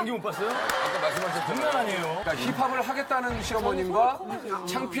연기 못 봤어요? 아까 말씀하셨던 장난 아니에요. 그러니까 힙합을 하겠다는 시어머님과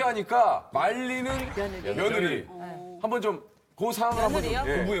창피하니까 말리는 며느리. 한번 좀 그 상황을 한번 좀.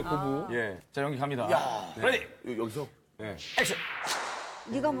 며느리요? 고부예요, 고부. 예. 자, 연기 갑니다. 레디! 여기서? 예. 액션!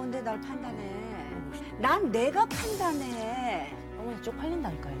 네가 뭔데 날 판단해. 난 내가 판단해. 어머니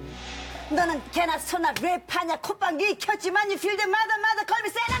쪽팔린다니까요. 너는 개나 소나 랩하냐 콧방귀 켰지만 이 필드마다 걸미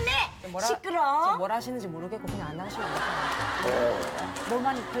세놨네. 시끄러. 뭘 하시는지 모르겠고 그냥 안 하시면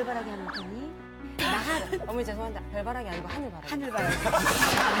너만 별바라기 하는 편이? 나가. 어머니 죄송한데 별바라기 아니고 하늘바라기. 하늘바라기.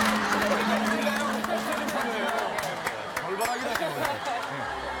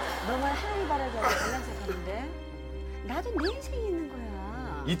 너만 하늘바라기 하고 달란색 하는데 나도 내 인생이 있는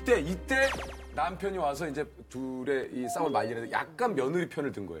거야. 이때 남편이 와서 이제 둘의 이 싸움을 말리는데 약간 며느리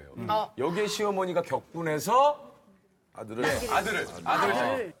편을 든 거예요. 여기에 시어머니가 격분해서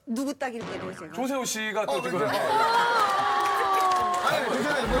아들을 누구 딱일 때도 제가. 조세호 씨가 또 지금 아니,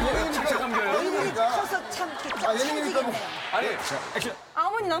 괜찮아요. 착착감겨요. 커서 참 예능이니까 뭐. 아니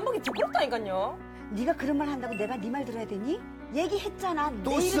아버님 남보기 부끄럽다니까요. 네가 그런 말 한다고 내가 네 말 들어야 되니? 얘기했잖아.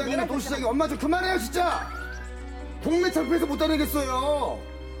 또 시작이네, 또 시작이. 엄마 좀 그만해요, 진짜. 동네 창피해서 못 다니겠어요.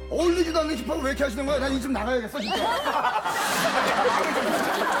 어울리지도 않는 힙합을 왜 이렇게 하시는 거야? 난 이 집 나가야겠어, 진짜.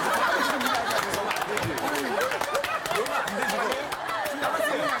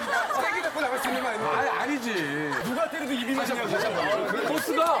 세게 잡고 나갈 수 있는 거 아니야? 아니지. 누가 때려도 입이 나잖아.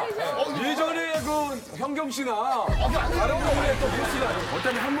 보스가 예전에 그 현경 씨나 다른 분의 또 보스가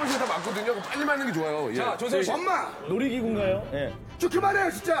어차피 한 번씩 다 맞거든요. 빨리 맞는 게 좋아요. 자, 조세호 씨. 엄마! 놀이기구인가요? 예. 좀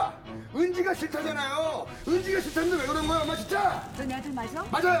그만해요, 진짜. 은지가 싫다잖아요. 은지가 싫다는데 왜 그런 거야, 엄마, 진짜? 너 내 아들 맞아?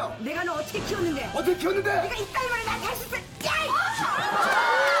 맞아요. 내가 너 어떻게 키웠는데? 어떻게 키웠는데? 네가 이딴 말을 나한테 할 수 있어. 야!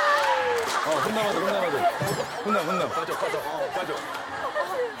 혼나. 빠져.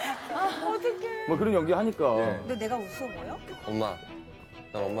 어떡해. 뭐 그런 연기 하니까. 너 내가 웃어 보여? 엄마,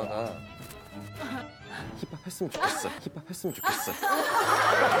 난 엄마가 힙합 했으면 좋겠어.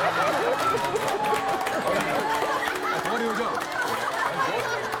 머리 요정.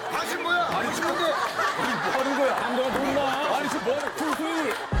 당신 뭐야? 아니, 친구인데. 뭐 하는 거야? 감독은 혼나. 아니, 지금 뭐,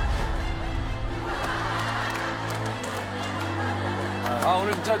 소율.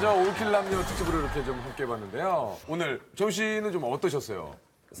 오늘 진짜 저 올킬 남녀 특집으로 이렇게 좀 함께 해봤는데요. 오늘 정우 씨는 좀 어떠셨어요?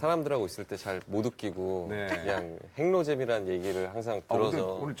 사람들하고 있을 때 잘 못 웃기고 네. 그냥 행로잼이라는 얘기를 항상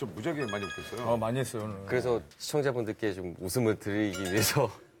들어서 오늘 좀 무지하게 많이 웃겼어요. 많이 했어요, 오늘. 그래서 시청자분들께 좀 웃음을 드리기 위해서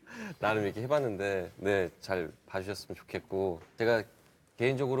나름 이렇게 해봤는데 네, 잘 봐주셨으면 좋겠고 제가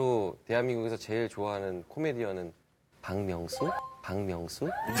개인적으로 대한민국에서 제일 좋아하는 코미디언은 박명수?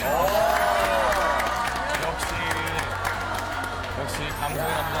 역시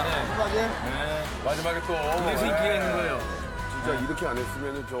감성의 남자네. 마지막에 또. 그래서 인기가 있는 거예요. 진짜 이렇게 안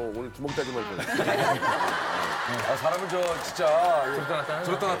했으면 저 오늘 주먹 다짐 할 뻔했어요. 사람은 저 진짜.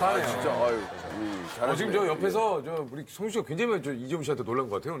 들었다 놨다 하네요. 진짜, 아유. 지금 저 옆에서 저 우리 성우 씨가 굉장히 많이 저 이재훈 씨한테 놀란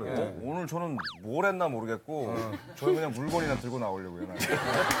것 같아요, 오늘. 오늘 저는 뭘 했나 모르겠고 저는 그냥 물건이나 들고 나오려고요.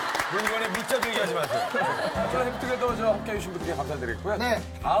 물건에 밑자 얘기하지 마세요. 자, 해피투게더 저 함께 해주신 분들께 감사드리고요. 네.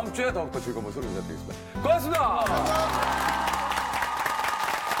 다음 주에 더욱더 즐거운 모습을 인사드리겠습니다. 고맙습니다.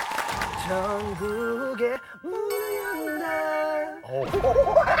 전국의 문날.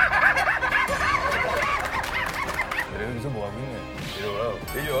 여기서 뭐 하고 있네.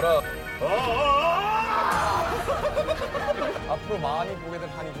 이리 와라. 앞으로 많이 보게 될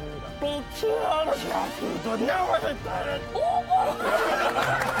한희준입니다. 빛이 어느 또 나와서 따른